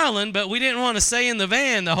like smiling, but we didn't want to stay in the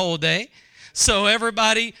van the whole day. So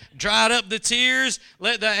everybody dried up the tears,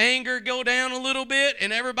 let the anger go down a little bit,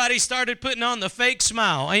 and everybody started putting on the fake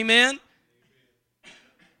smile. Amen?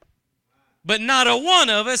 But not a one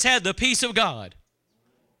of us had the peace of God.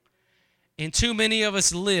 And too many of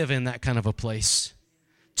us live in that kind of a place.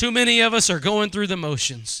 Too many of us are going through the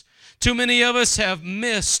motions. Too many of us have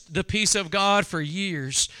missed the peace of God for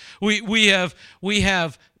years. We have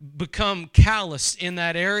become callous in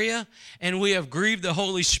that area, and we have grieved the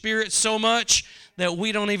Holy Spirit so much that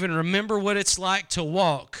we don't even remember what it's like to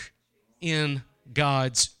walk in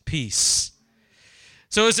God's peace.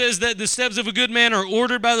 So it says that the steps of a good man are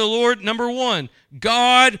ordered by the Lord. Number one,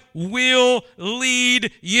 God will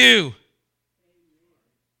lead you.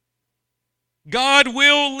 God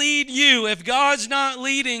will lead you. If God's not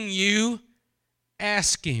leading you,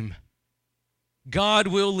 ask Him. God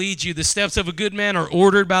will lead you. The steps of a good man are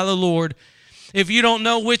ordered by the Lord. If you don't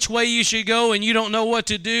know which way you should go and you don't know what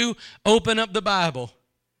to do, open up the Bible.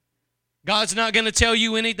 God's not going to tell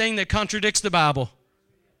you anything that contradicts the Bible.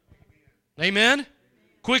 Amen?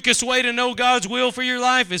 Quickest way to know God's will for your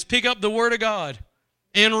life is pick up the Word of God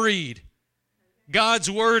and read.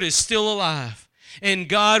 God's Word is still alive. And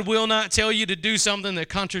God will not tell you to do something that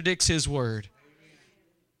contradicts His Word.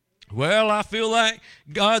 Well, I feel like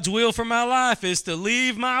God's will for my life is to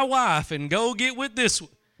leave my wife and go get with this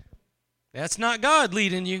one. That's not God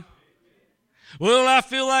leading you. Well, I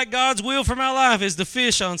feel like God's will for my life is to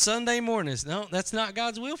fish on Sunday mornings. No, that's not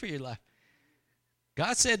God's will for your life.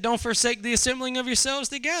 God said, don't forsake the assembling of yourselves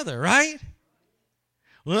together, right?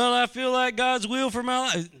 Well, I feel like God's will for my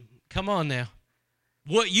life. Come on now.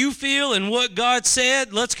 What you feel and what God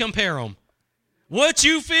said, let's compare them. What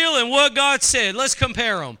you feel and what God said, let's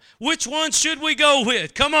compare them. Which one should we go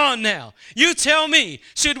with? Come on now. You tell me.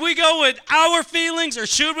 Should we go with our feelings or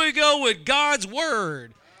should we go with God's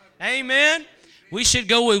Word? Amen? We should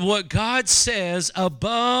go with what God says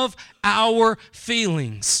above our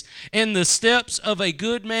feelings. And the steps of a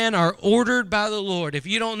good man are ordered by the Lord. If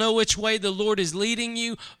you don't know which way the Lord is leading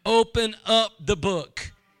you, open up the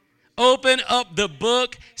book. Open up the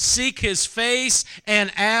book, seek His face, and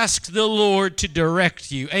ask the Lord to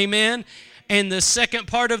direct you. Amen? And the second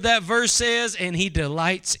part of that verse says, and He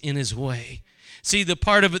delights in His way. See, the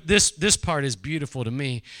part of it, this part is beautiful to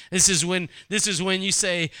me. This is when you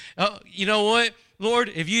say, oh, you know what, Lord,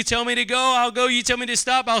 if you tell me to go, I'll go. You tell me to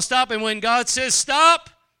stop, I'll stop. And when God says stop,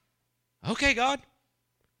 okay, God,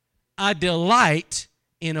 I delight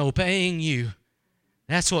in obeying you.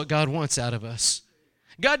 That's what God wants out of us.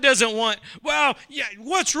 God doesn't want,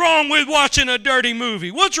 what's wrong with watching a dirty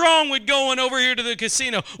movie? What's wrong with going over here to the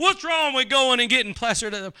casino? What's wrong with going and getting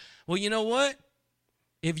plastered? Well, you know what?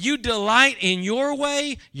 If you delight in your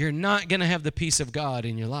way, you're not going to have the peace of God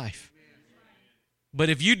in your life. But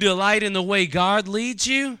if you delight in the way God leads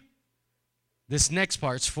you, this next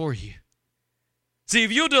part's for you. See,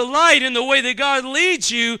 if you delight in the way that God leads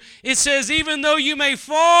you, it says, even though you may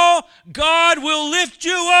fall, God will lift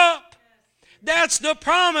you up. That's the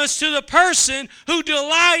promise to the person who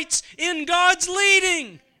delights in God's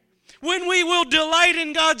leading. When we will delight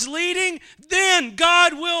in God's leading, then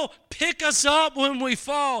God will pick us up when we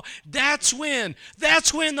fall. That's when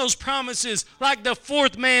those promises, like the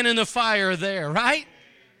fourth man in the fire, are there, right?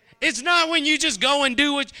 It's not when you just go and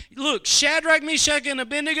do what... Look, Shadrach, Meshach, and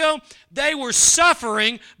Abednego, they were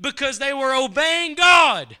suffering because they were obeying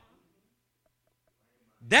God.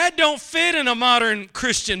 That don't fit in a modern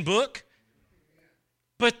Christian book.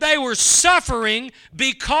 But they were suffering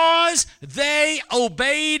because they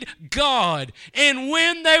obeyed God. And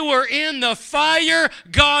when they were in the fire,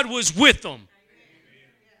 God was with them.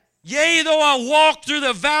 Yea, though I walk through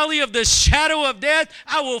the valley of the shadow of death,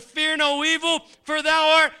 I will fear no evil, for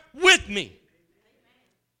thou art with me.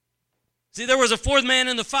 See, there was a fourth man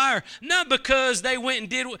in the fire, not because they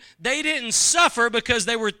went and they didn't suffer because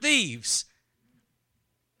they were thieves.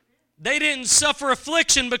 They didn't suffer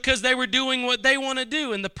affliction because they were doing what they want to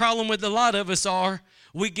do. And the problem with a lot of us are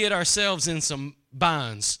we get ourselves in some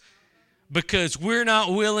binds because we're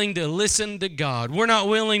not willing to listen to God. We're not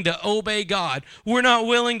willing to obey God. We're not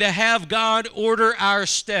willing to have God order our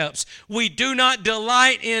steps. We do not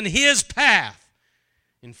delight in His path.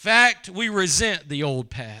 In fact, we resent the old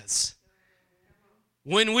paths.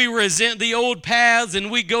 When we resent the old paths and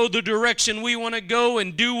we go the direction we want to go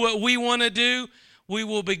and do what we want to do, we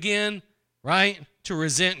will begin, right, to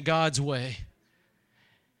resent God's way.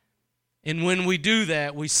 And when we do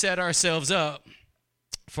that, we set ourselves up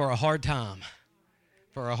for a hard time.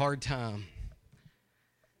 For a hard time.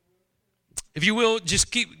 If you will,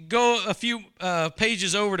 just go a few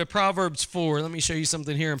pages over to Proverbs 4. Let me show you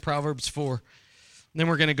something here in Proverbs 4. Then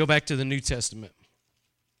we're going to go back to the New Testament.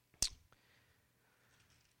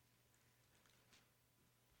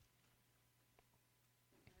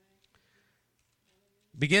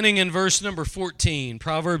 Beginning in verse number 14,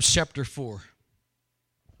 Proverbs chapter 4.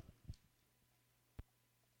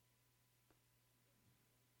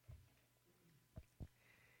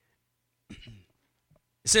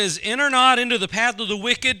 It says, enter not into the path of the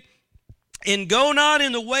wicked, and go not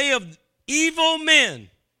in the way of evil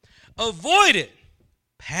men. Avoid it.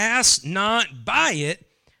 Pass not by it.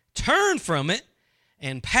 Turn from it,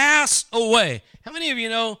 and pass away. How many of you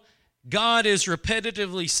know God is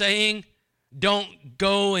repetitively saying, don't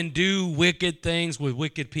go and do wicked things with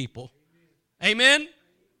wicked people? Amen?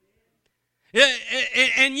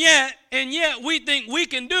 And yet we think we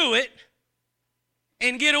can do it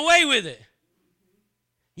and get away with it.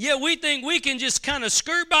 Yet we think we can just kind of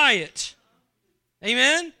skirt by it.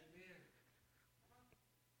 Amen?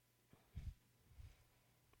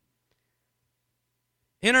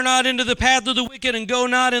 Enter not into the path of the wicked, and go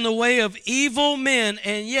not in the way of evil men.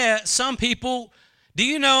 And yet some people, do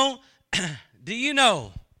you know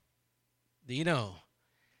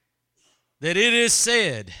that it is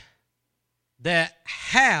said that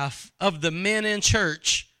half of the men in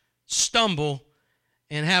church stumble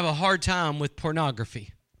and have a hard time with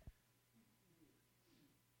pornography?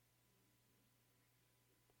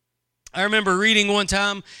 I remember reading one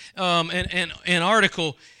time an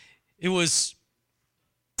article. It was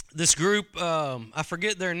this group, I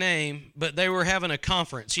forget their name, but they were having a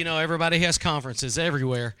conference. You know, everybody has conferences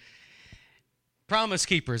everywhere. Promise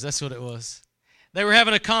Keepers, that's what it was. They were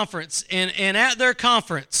having a conference, and at their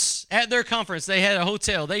conference, they had a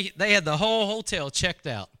hotel. They had the whole hotel checked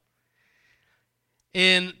out.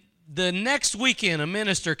 And the next weekend, a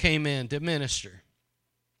minister came in to minister.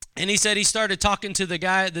 And he said he started talking to the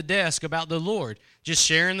guy at the desk about the Lord, just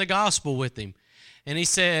sharing the gospel with him. And he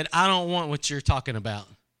said, I don't want what you're talking about.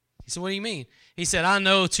 He said, what do you mean? He said, I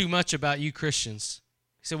know too much about you Christians.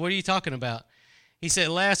 He said, what are you talking about? He said,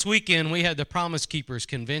 last weekend we had the Promise Keepers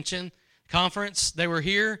conference. They were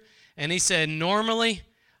here. And he said, normally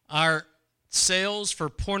our sales for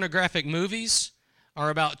pornographic movies are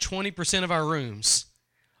about 20% of our rooms.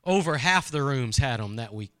 Over half the rooms had them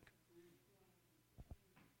that week.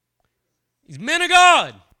 These men of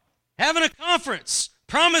God having a conference,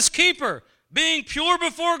 Promise Keeper, being pure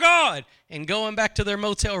before God, and going back to their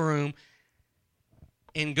motel room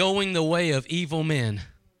and going the way of evil men.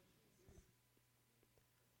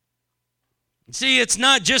 See, it's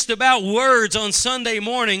not just about words on Sunday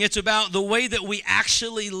morning. It's about the way that we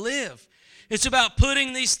actually live. It's about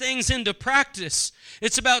putting these things into practice.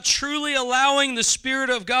 It's about truly allowing the Spirit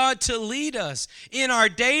of God to lead us in our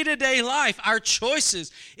day-to-day life, our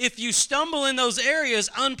choices. If you stumble in those areas,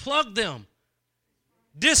 unplug them.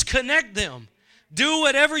 Disconnect them. Do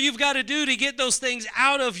whatever you've got to do to get those things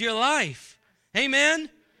out of your life. Amen?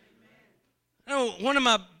 I know one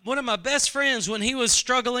of my best friends, when he was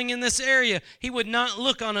struggling in this area, he would not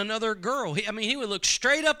look on another girl. He would look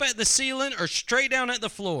straight up at the ceiling or straight down at the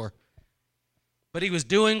floor. But he was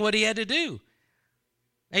doing what he had to do.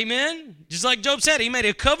 Amen? Just like Job said, he made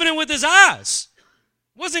a covenant with his eyes.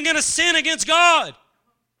 Wasn't going to sin against God.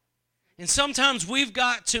 And sometimes we've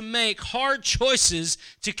got to make hard choices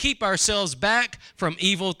to keep ourselves back from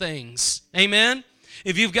evil things. Amen?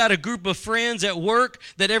 If you've got a group of friends at work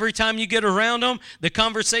that every time you get around them, the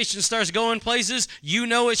conversation starts going places you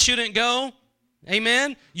know it shouldn't go.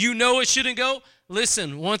 Amen? You know it shouldn't go.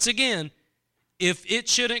 Listen, once again, if it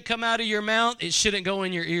shouldn't come out of your mouth, it shouldn't go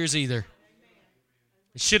in your ears either.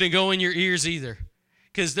 It shouldn't go in your ears either.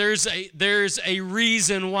 Because there's a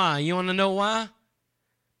reason why. You want to know why?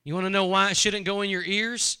 You want to know why it shouldn't go in your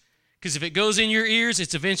ears? Because if it goes in your ears,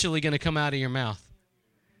 it's eventually going to come out of your mouth.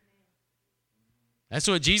 That's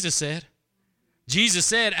what Jesus said. Jesus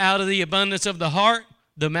said, out of the abundance of the heart,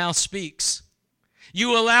 the mouth speaks.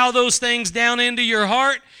 You allow those things down into your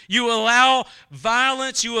heart. You allow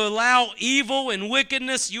violence. You allow evil and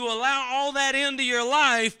wickedness. You allow all that into your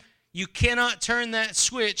life. You cannot turn that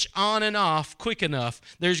switch on and off quick enough.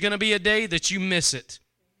 There's going to be a day that you miss it.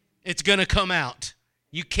 It's going to come out.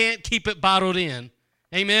 You can't keep it bottled in.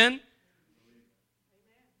 Amen?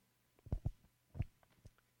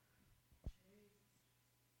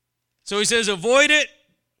 So he says, avoid it,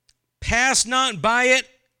 pass not by it,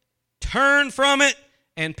 turn from it,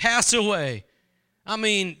 and pass away. I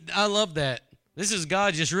love that. This is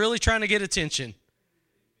God just really trying to get attention.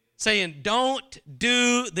 Saying, don't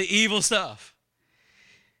do the evil stuff.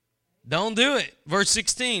 Don't do it. Verse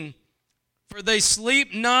 16, for they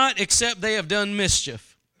sleep not except they have done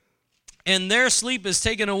mischief, and their sleep is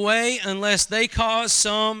taken away unless they cause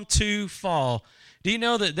some to fall. Do you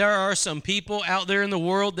know that there are some people out there in the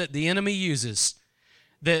world that the enemy uses,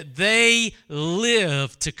 that they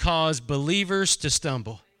live to cause believers to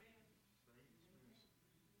stumble?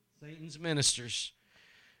 Satan's ministers.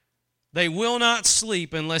 They will not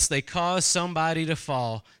sleep unless they cause somebody to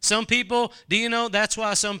fall. Some people, do you know that's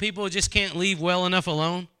why some people just can't leave well enough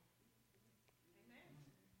alone?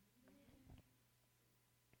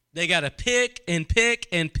 They got to pick and pick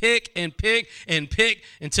and pick and pick and pick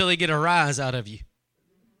until they get a rise out of you.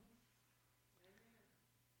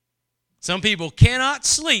 Some people cannot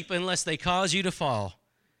sleep unless they cause you to fall.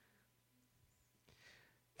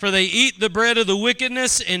 For they eat the bread of the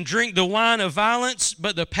wickedness and drink the wine of violence,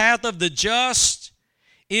 but the path of the just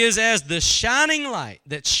is as the shining light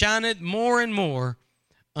that shineth more and more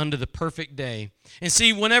unto the perfect day. And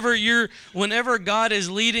see, whenever God is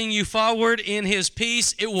leading you forward in His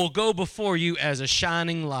peace, it will go before you as a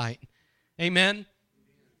shining light. Amen?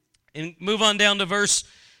 And move on down to verse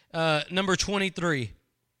number 23.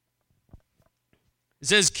 It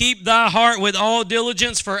says, keep thy heart with all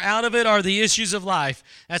diligence, for out of it are the issues of life.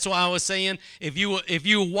 That's why I was saying, if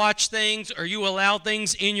you watch things or you allow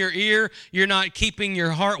things in your ear, you're not keeping your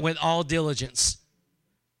heart with all diligence.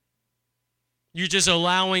 You're just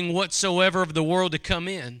allowing whatsoever of the world to come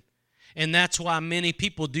in. And that's why many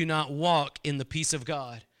people do not walk in the peace of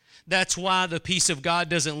God. That's why the peace of God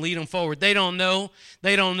doesn't lead them forward. They don't know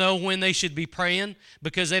when they should be praying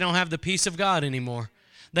because they don't have the peace of God anymore.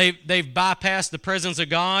 They've bypassed the presence of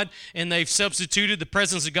God, and they've substituted the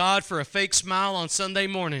presence of God for a fake smile on Sunday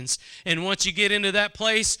mornings. And once you get into that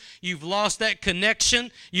place, you've lost that connection,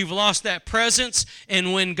 you've lost that presence,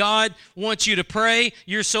 and when God wants you to pray,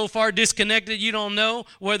 you're so far disconnected you don't know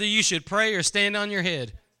whether you should pray or stand on your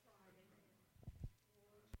head.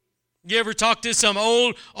 You ever talk to some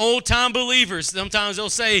old-time believers? Sometimes they'll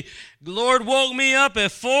say, the Lord woke me up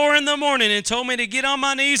at 4 a.m. and told me to get on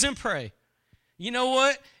my knees and pray. You know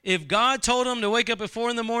what? If God told them to wake up at 4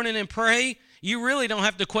 a.m. and pray, you really don't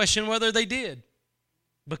have to question whether they did.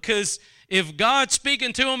 Because if God's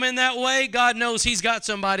speaking to them in that way, God knows He's got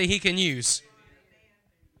somebody He can use.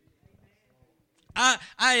 I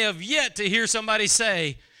have yet to hear somebody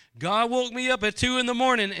say, God woke me up at 2 a.m.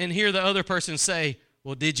 and hear the other person say,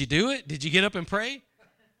 well, did you do it? Did you get up and pray?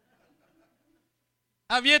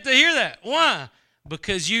 I've yet to hear that. Why?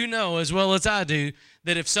 Because you know as well as I do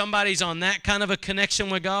that if somebody's on that kind of a connection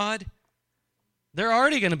with God, they're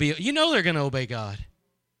already going to be, they're going to obey God.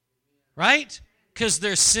 Right? Because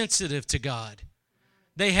they're sensitive to God.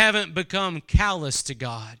 They haven't become callous to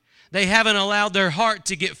God. They haven't allowed their heart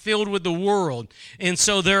to get filled with the world. And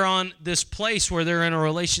so they're on this place where they're in a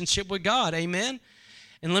relationship with God. Amen?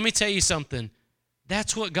 And let me tell you something.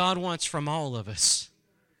 That's what God wants from all of us.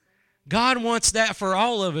 God wants that for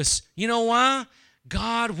all of us. You know why?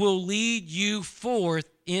 God will lead you forth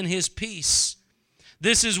in His peace.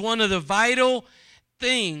 This is one of the vital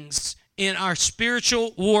things in our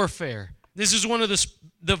spiritual warfare. This is one of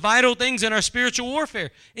the vital things in our spiritual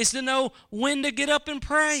warfare, is to know when to get up and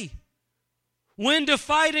pray, when to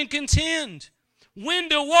fight and contend, when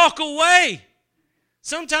to walk away.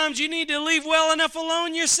 Sometimes you need to leave well enough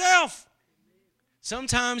alone yourself.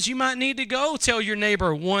 Sometimes you might need to go tell your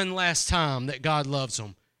neighbor one last time that God loves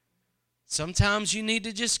them. Sometimes you need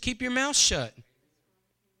to just keep your mouth shut.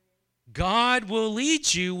 God will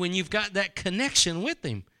lead you when you've got that connection with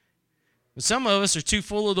Him. Some of us are too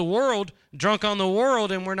full of the world, drunk on the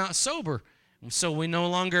world, and we're not sober. And so we no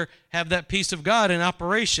longer have that peace of God in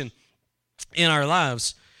operation in our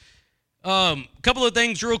lives. Couple of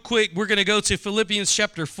things real quick. We're going to go to Philippians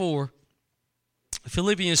chapter 4.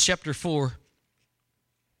 Philippians chapter 4.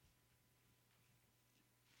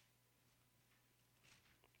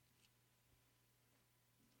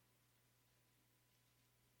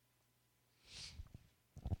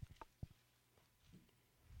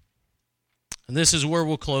 And this is where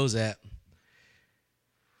we'll close at.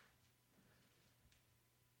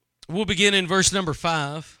 We'll begin in verse number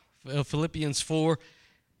 5 of Philippians 4.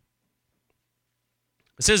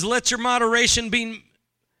 It says, "Let your moderation be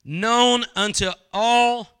known unto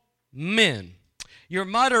all men." Your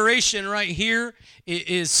moderation right here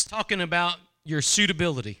is talking about your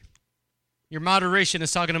suitability. Your moderation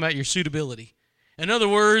is talking about your suitability. In other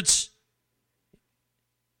words,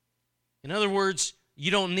 you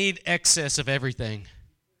don't need excess of everything.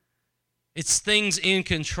 It's things in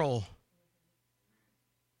control.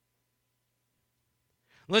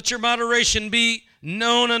 Let your moderation be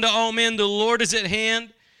known unto all men. The Lord is at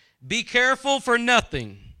hand. Be careful for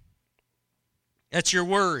nothing. That's your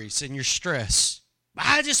worries and your stress.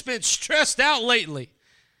 I just been stressed out lately.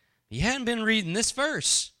 You hadn't been reading this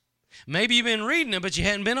verse. Maybe you've been reading it, but you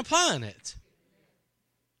hadn't been applying it.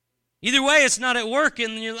 Either way, it's not at work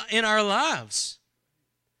in our lives.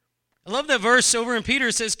 I love that verse over in Peter.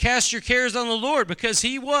 It says, cast your cares on the Lord, because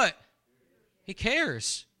He what? He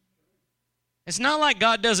cares. It's not like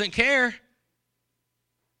God doesn't care.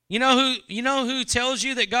 You know who tells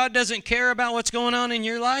you that God doesn't care about what's going on in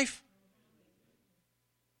your life?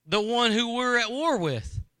 The one who we're at war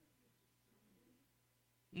with.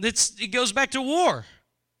 It goes back to war.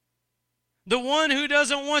 The one who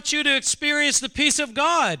doesn't want you to experience the peace of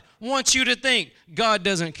God wants you to think God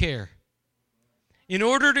doesn't care. In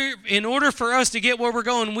order for us to get where we're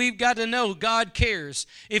going, we've got to know God cares.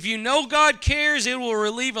 If you know God cares, it will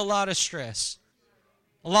relieve a lot of stress,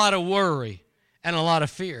 a lot of worry, and a lot of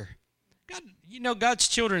fear. God's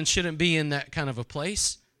children shouldn't be in that kind of a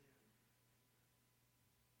place.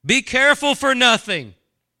 Be careful for nothing.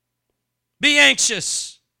 Be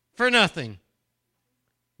anxious for nothing.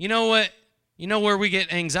 You know what? You know where we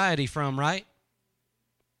get anxiety from, right?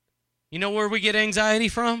 You know where we get anxiety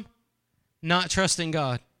from? Not trusting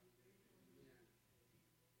God.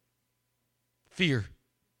 Fear.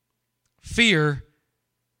 Fear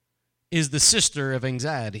is the sister of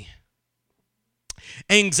anxiety.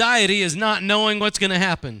 Anxiety is not knowing what's going to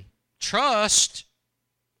happen. Trust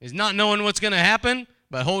is not knowing what's going to happen,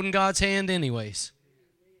 but holding God's hand anyways.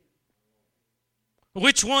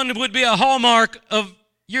 Which one would be a hallmark of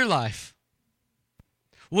your life?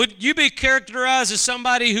 Would you be characterized as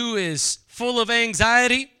somebody who is full of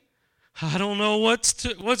anxiety? I don't know what's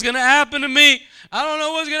going to happen to me. I don't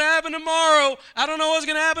know what's going to happen tomorrow. I don't know what's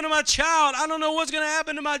going to happen to my child. I don't know what's going to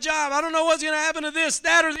happen to my job. I don't know what's going to happen to this,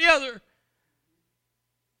 that, or the other.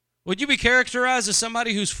 Would you be characterized as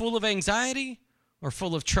somebody who's full of anxiety or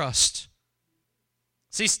full of trust?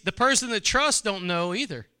 See, the person that trusts don't know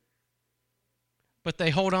either, but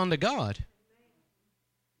they hold on to God.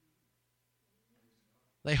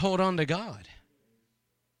 They hold on to God.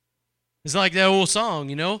 It's like that old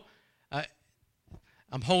song,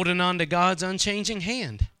 I'm holding on to God's unchanging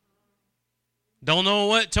hand. Don't know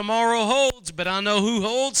what tomorrow holds, but I know who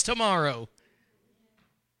holds tomorrow.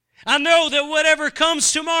 I know that whatever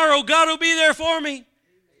comes tomorrow, God will be there for me.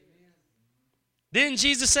 Didn't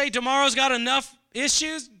Jesus say tomorrow's got enough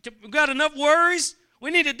issues, got enough worries?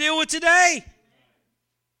 We need to deal with today.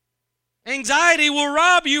 Anxiety will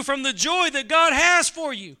rob you from the joy that God has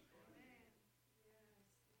for you.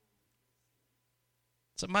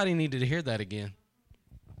 Somebody needed to hear that again.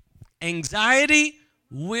 Anxiety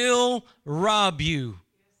will rob you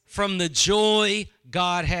from the joy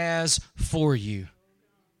God has for you.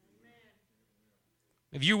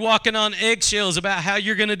 If you're walking on eggshells about how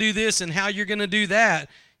you're going to do this and how you're going to do that,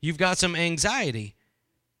 you've got some anxiety.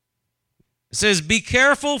 It says, be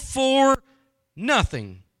careful for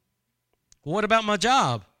nothing. What about my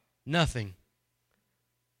job? Nothing.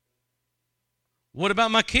 What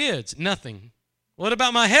about my kids? Nothing. What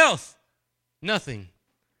about my health? Nothing.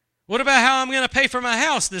 What about how I'm going to pay for my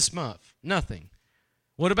house this month? Nothing.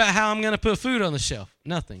 What about how I'm going to put food on the shelf?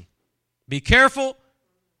 Nothing. Be careful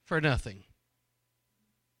for nothing.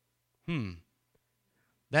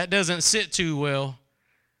 That doesn't sit too well.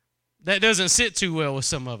 That doesn't sit too well with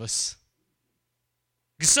some of us.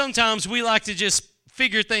 Because sometimes we like to just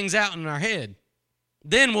figure things out in our head.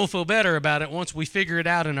 Then we'll feel better about it once we figure it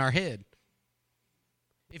out in our head.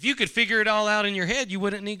 If you could figure it all out in your head, you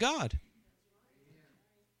wouldn't need God.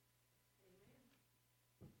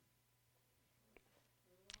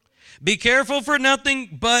 Be careful for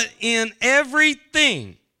nothing, but in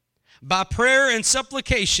everything, by prayer and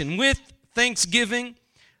supplication, with thanksgiving,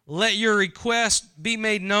 let your request be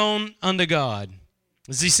made known unto God.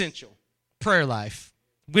 It's essential. Prayer life.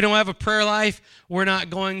 If we don't have a prayer life, we're not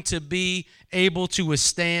going to be able to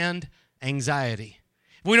withstand anxiety.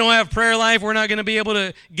 If we don't have a prayer life, we're not going to be able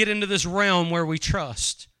to get into this realm where we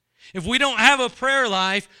trust. If we don't have a prayer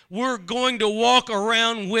life, we're going to walk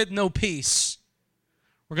around with no peace.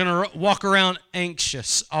 We're going to walk around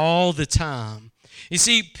anxious all the time. You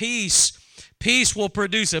see, peace will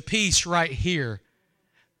produce a peace right here.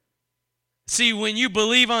 See, when you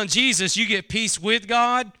believe on Jesus, you get peace with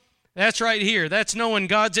God. That's right here. That's knowing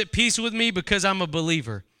God's at peace with me because I'm a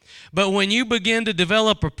believer. But when you begin to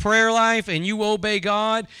develop a prayer life and you obey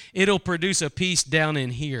God, it'll produce a peace down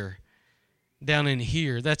in here. Down in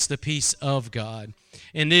here. That's the peace of God.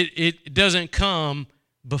 And it doesn't come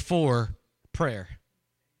before prayer.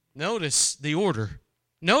 Notice the order.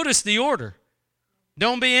 Notice the order.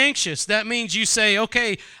 Don't be anxious. That means you say,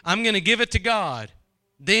 okay, I'm going to give it to God.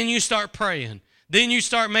 Then you start praying. Then you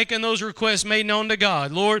start making those requests made known to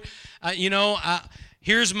God. Lord,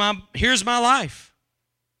 here's my life.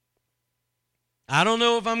 I don't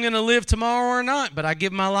know if I'm going to live tomorrow or not, but I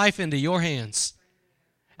give my life into your hands.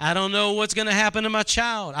 I don't know what's going to happen to my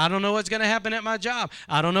child. I don't know what's going to happen at my job.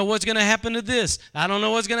 I don't know what's going to happen to this. I don't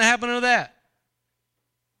know what's going to happen to that.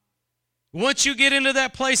 Once you get into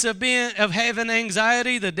that place of having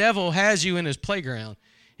anxiety, the devil has you in his playground.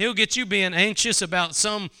 He'll get you being anxious about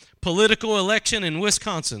some political election in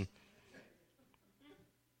Wisconsin.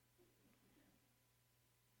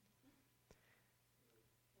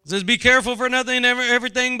 It says, be careful for nothing and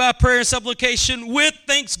everything by prayer and supplication. With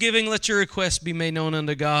thanksgiving, let your requests be made known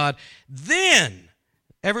unto God. Then,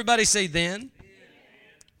 everybody say then.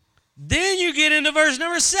 Then you get into verse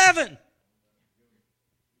number 7.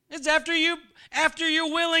 It's after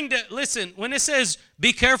you're willing to, listen, when it says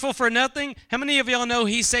be careful for nothing, how many of y'all know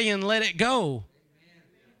he's saying let it go?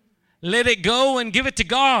 Let it go and give it to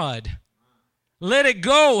God. Let it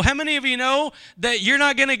go. How many of you know that you're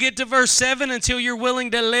not going to get to verse 7 until you're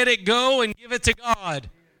willing to let it go and give it to God?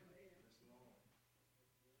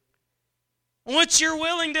 Once you're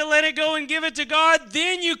willing to let it go and give it to God,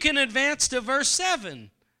 then you can advance to verse 7.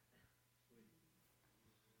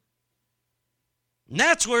 And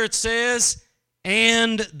that's where it says,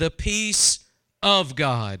 and the peace of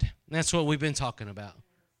God. And that's what we've been talking about.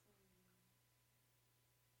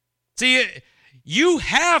 See, you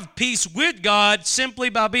have peace with God simply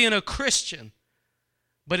by being a Christian.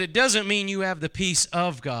 But it doesn't mean you have the peace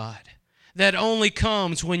of God. That only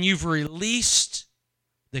comes when you've released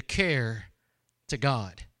the care to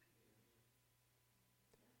God.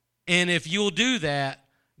 And if you'll do that,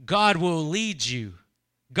 God will lead you.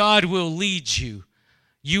 God will lead you.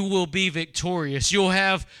 You will be victorious. You'll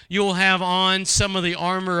have on some of the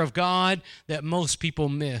armor of God that most people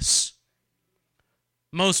miss.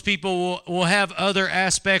 Most people will have other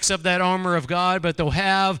aspects of that armor of God, but they'll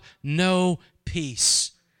have no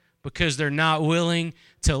peace because they're not willing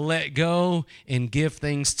to let go and give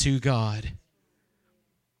things to God. It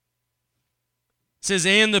says,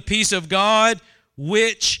 and the peace of God,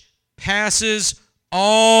 which passes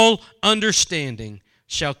all understanding,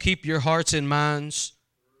 shall keep your hearts and minds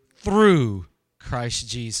through Christ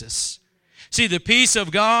Jesus. See, the peace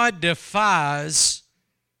of God defies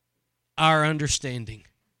our understanding.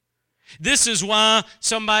 This is why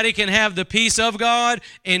somebody can have the peace of God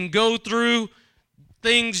and go through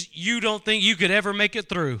things you don't think you could ever make it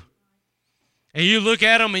through. And you look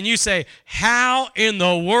at them and you say, how in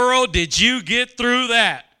the world did you get through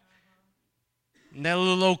that? And that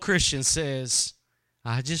little old Christian says,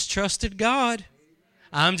 I just trusted God.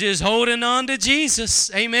 I'm just holding on to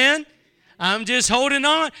Jesus. Amen? I'm just holding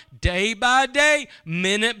on day by day,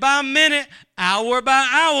 minute by minute, hour by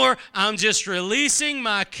hour. I'm just releasing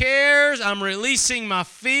my cares. I'm releasing my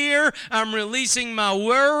fear. I'm releasing my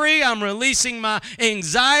worry. I'm releasing my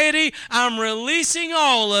anxiety. I'm releasing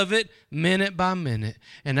all of it minute by minute.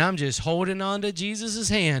 And I'm just holding on to Jesus'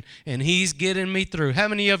 hand, and He's getting me through. How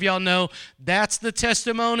many of y'all know that's the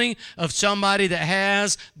testimony of somebody that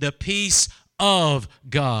has the peace of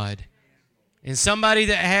God? And somebody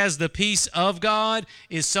that has the peace of God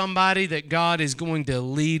is somebody that God is going to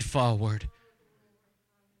lead forward.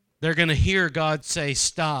 They're going to hear God say,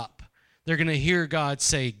 stop. They're going to hear God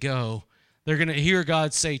say, go. They're going to hear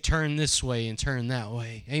God say, turn this way and turn that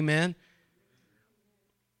way. Amen?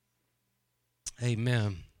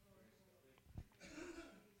 Amen.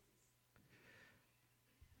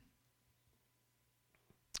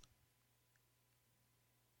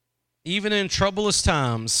 Even in troublous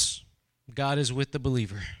times, God is with the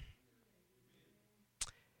believer.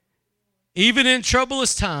 Even in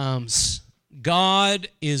troublous times, God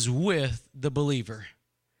is with the believer.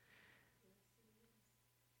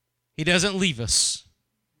 He doesn't leave us.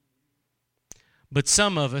 But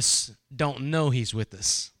some of us don't know He's with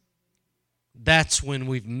us. That's when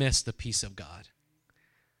we've missed the peace of God.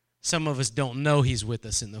 Some of us don't know He's with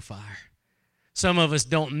us in the fire. Some of us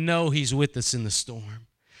don't know He's with us in the storm.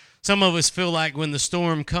 Some of us feel like when the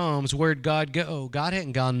storm comes, where'd God go? God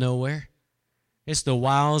hadn't gone nowhere. It's the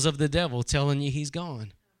wiles of the devil telling you He's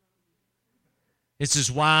gone. This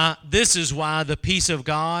is why the peace of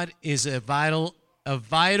God is a vital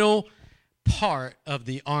part of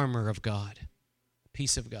the armor of God.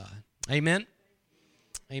 Peace of God. Amen?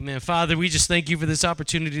 Amen. Father, we just thank You for this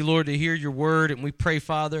opportunity, Lord, to hear Your word. And we pray,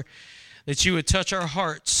 Father, that You would touch our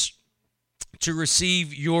hearts to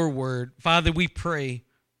receive Your word. Father, we pray,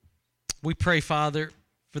 Father,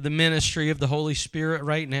 for the ministry of the Holy Spirit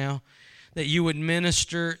right now, that You would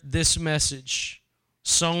minister this message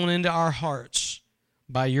sown into our hearts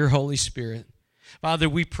by Your Holy Spirit. Father,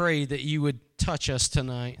 we pray that You would touch us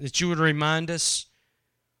tonight, that You would remind us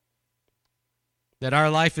that our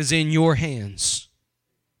life is in Your hands.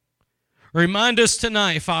 Remind us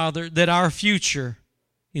tonight, Father, that our future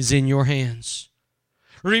is in Your hands.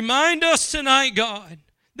 Remind us tonight, God,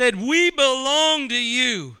 that we belong to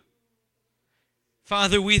You.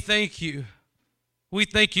 Father, we thank You. We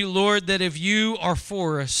thank You, Lord, that if You are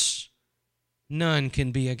for us, none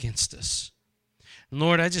can be against us. And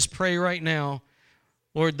Lord, I just pray right now,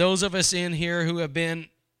 Lord, those of us in here who have been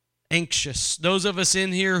anxious, those of us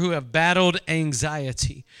in here who have battled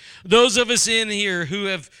anxiety, those of us in here who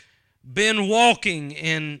have been walking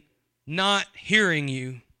and not hearing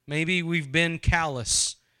You, maybe we've been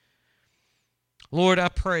callous. Lord, I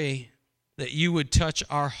pray that You would touch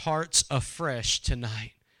our hearts afresh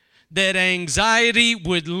tonight. That anxiety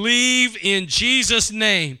would leave in Jesus'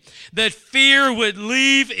 name. That fear would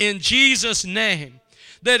leave in Jesus' name.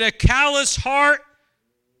 That a callous heart,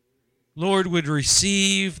 Lord, would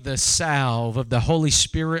receive the salve of the Holy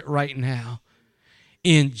Spirit right now.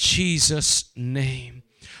 In Jesus' name.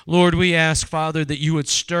 Lord, we ask, Father, that You would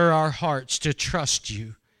stir our hearts to trust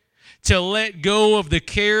You, to let go of the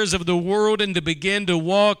cares of the world and to begin to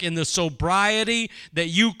walk in the sobriety that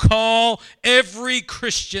You call every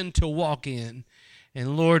Christian to walk in.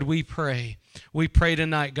 And Lord, we pray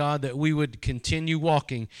tonight, God, that we would continue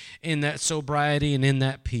walking in that sobriety and in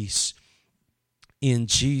that peace. In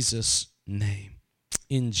Jesus' name.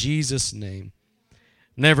 In Jesus' name.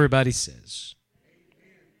 And everybody says,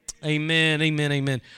 amen, amen, amen.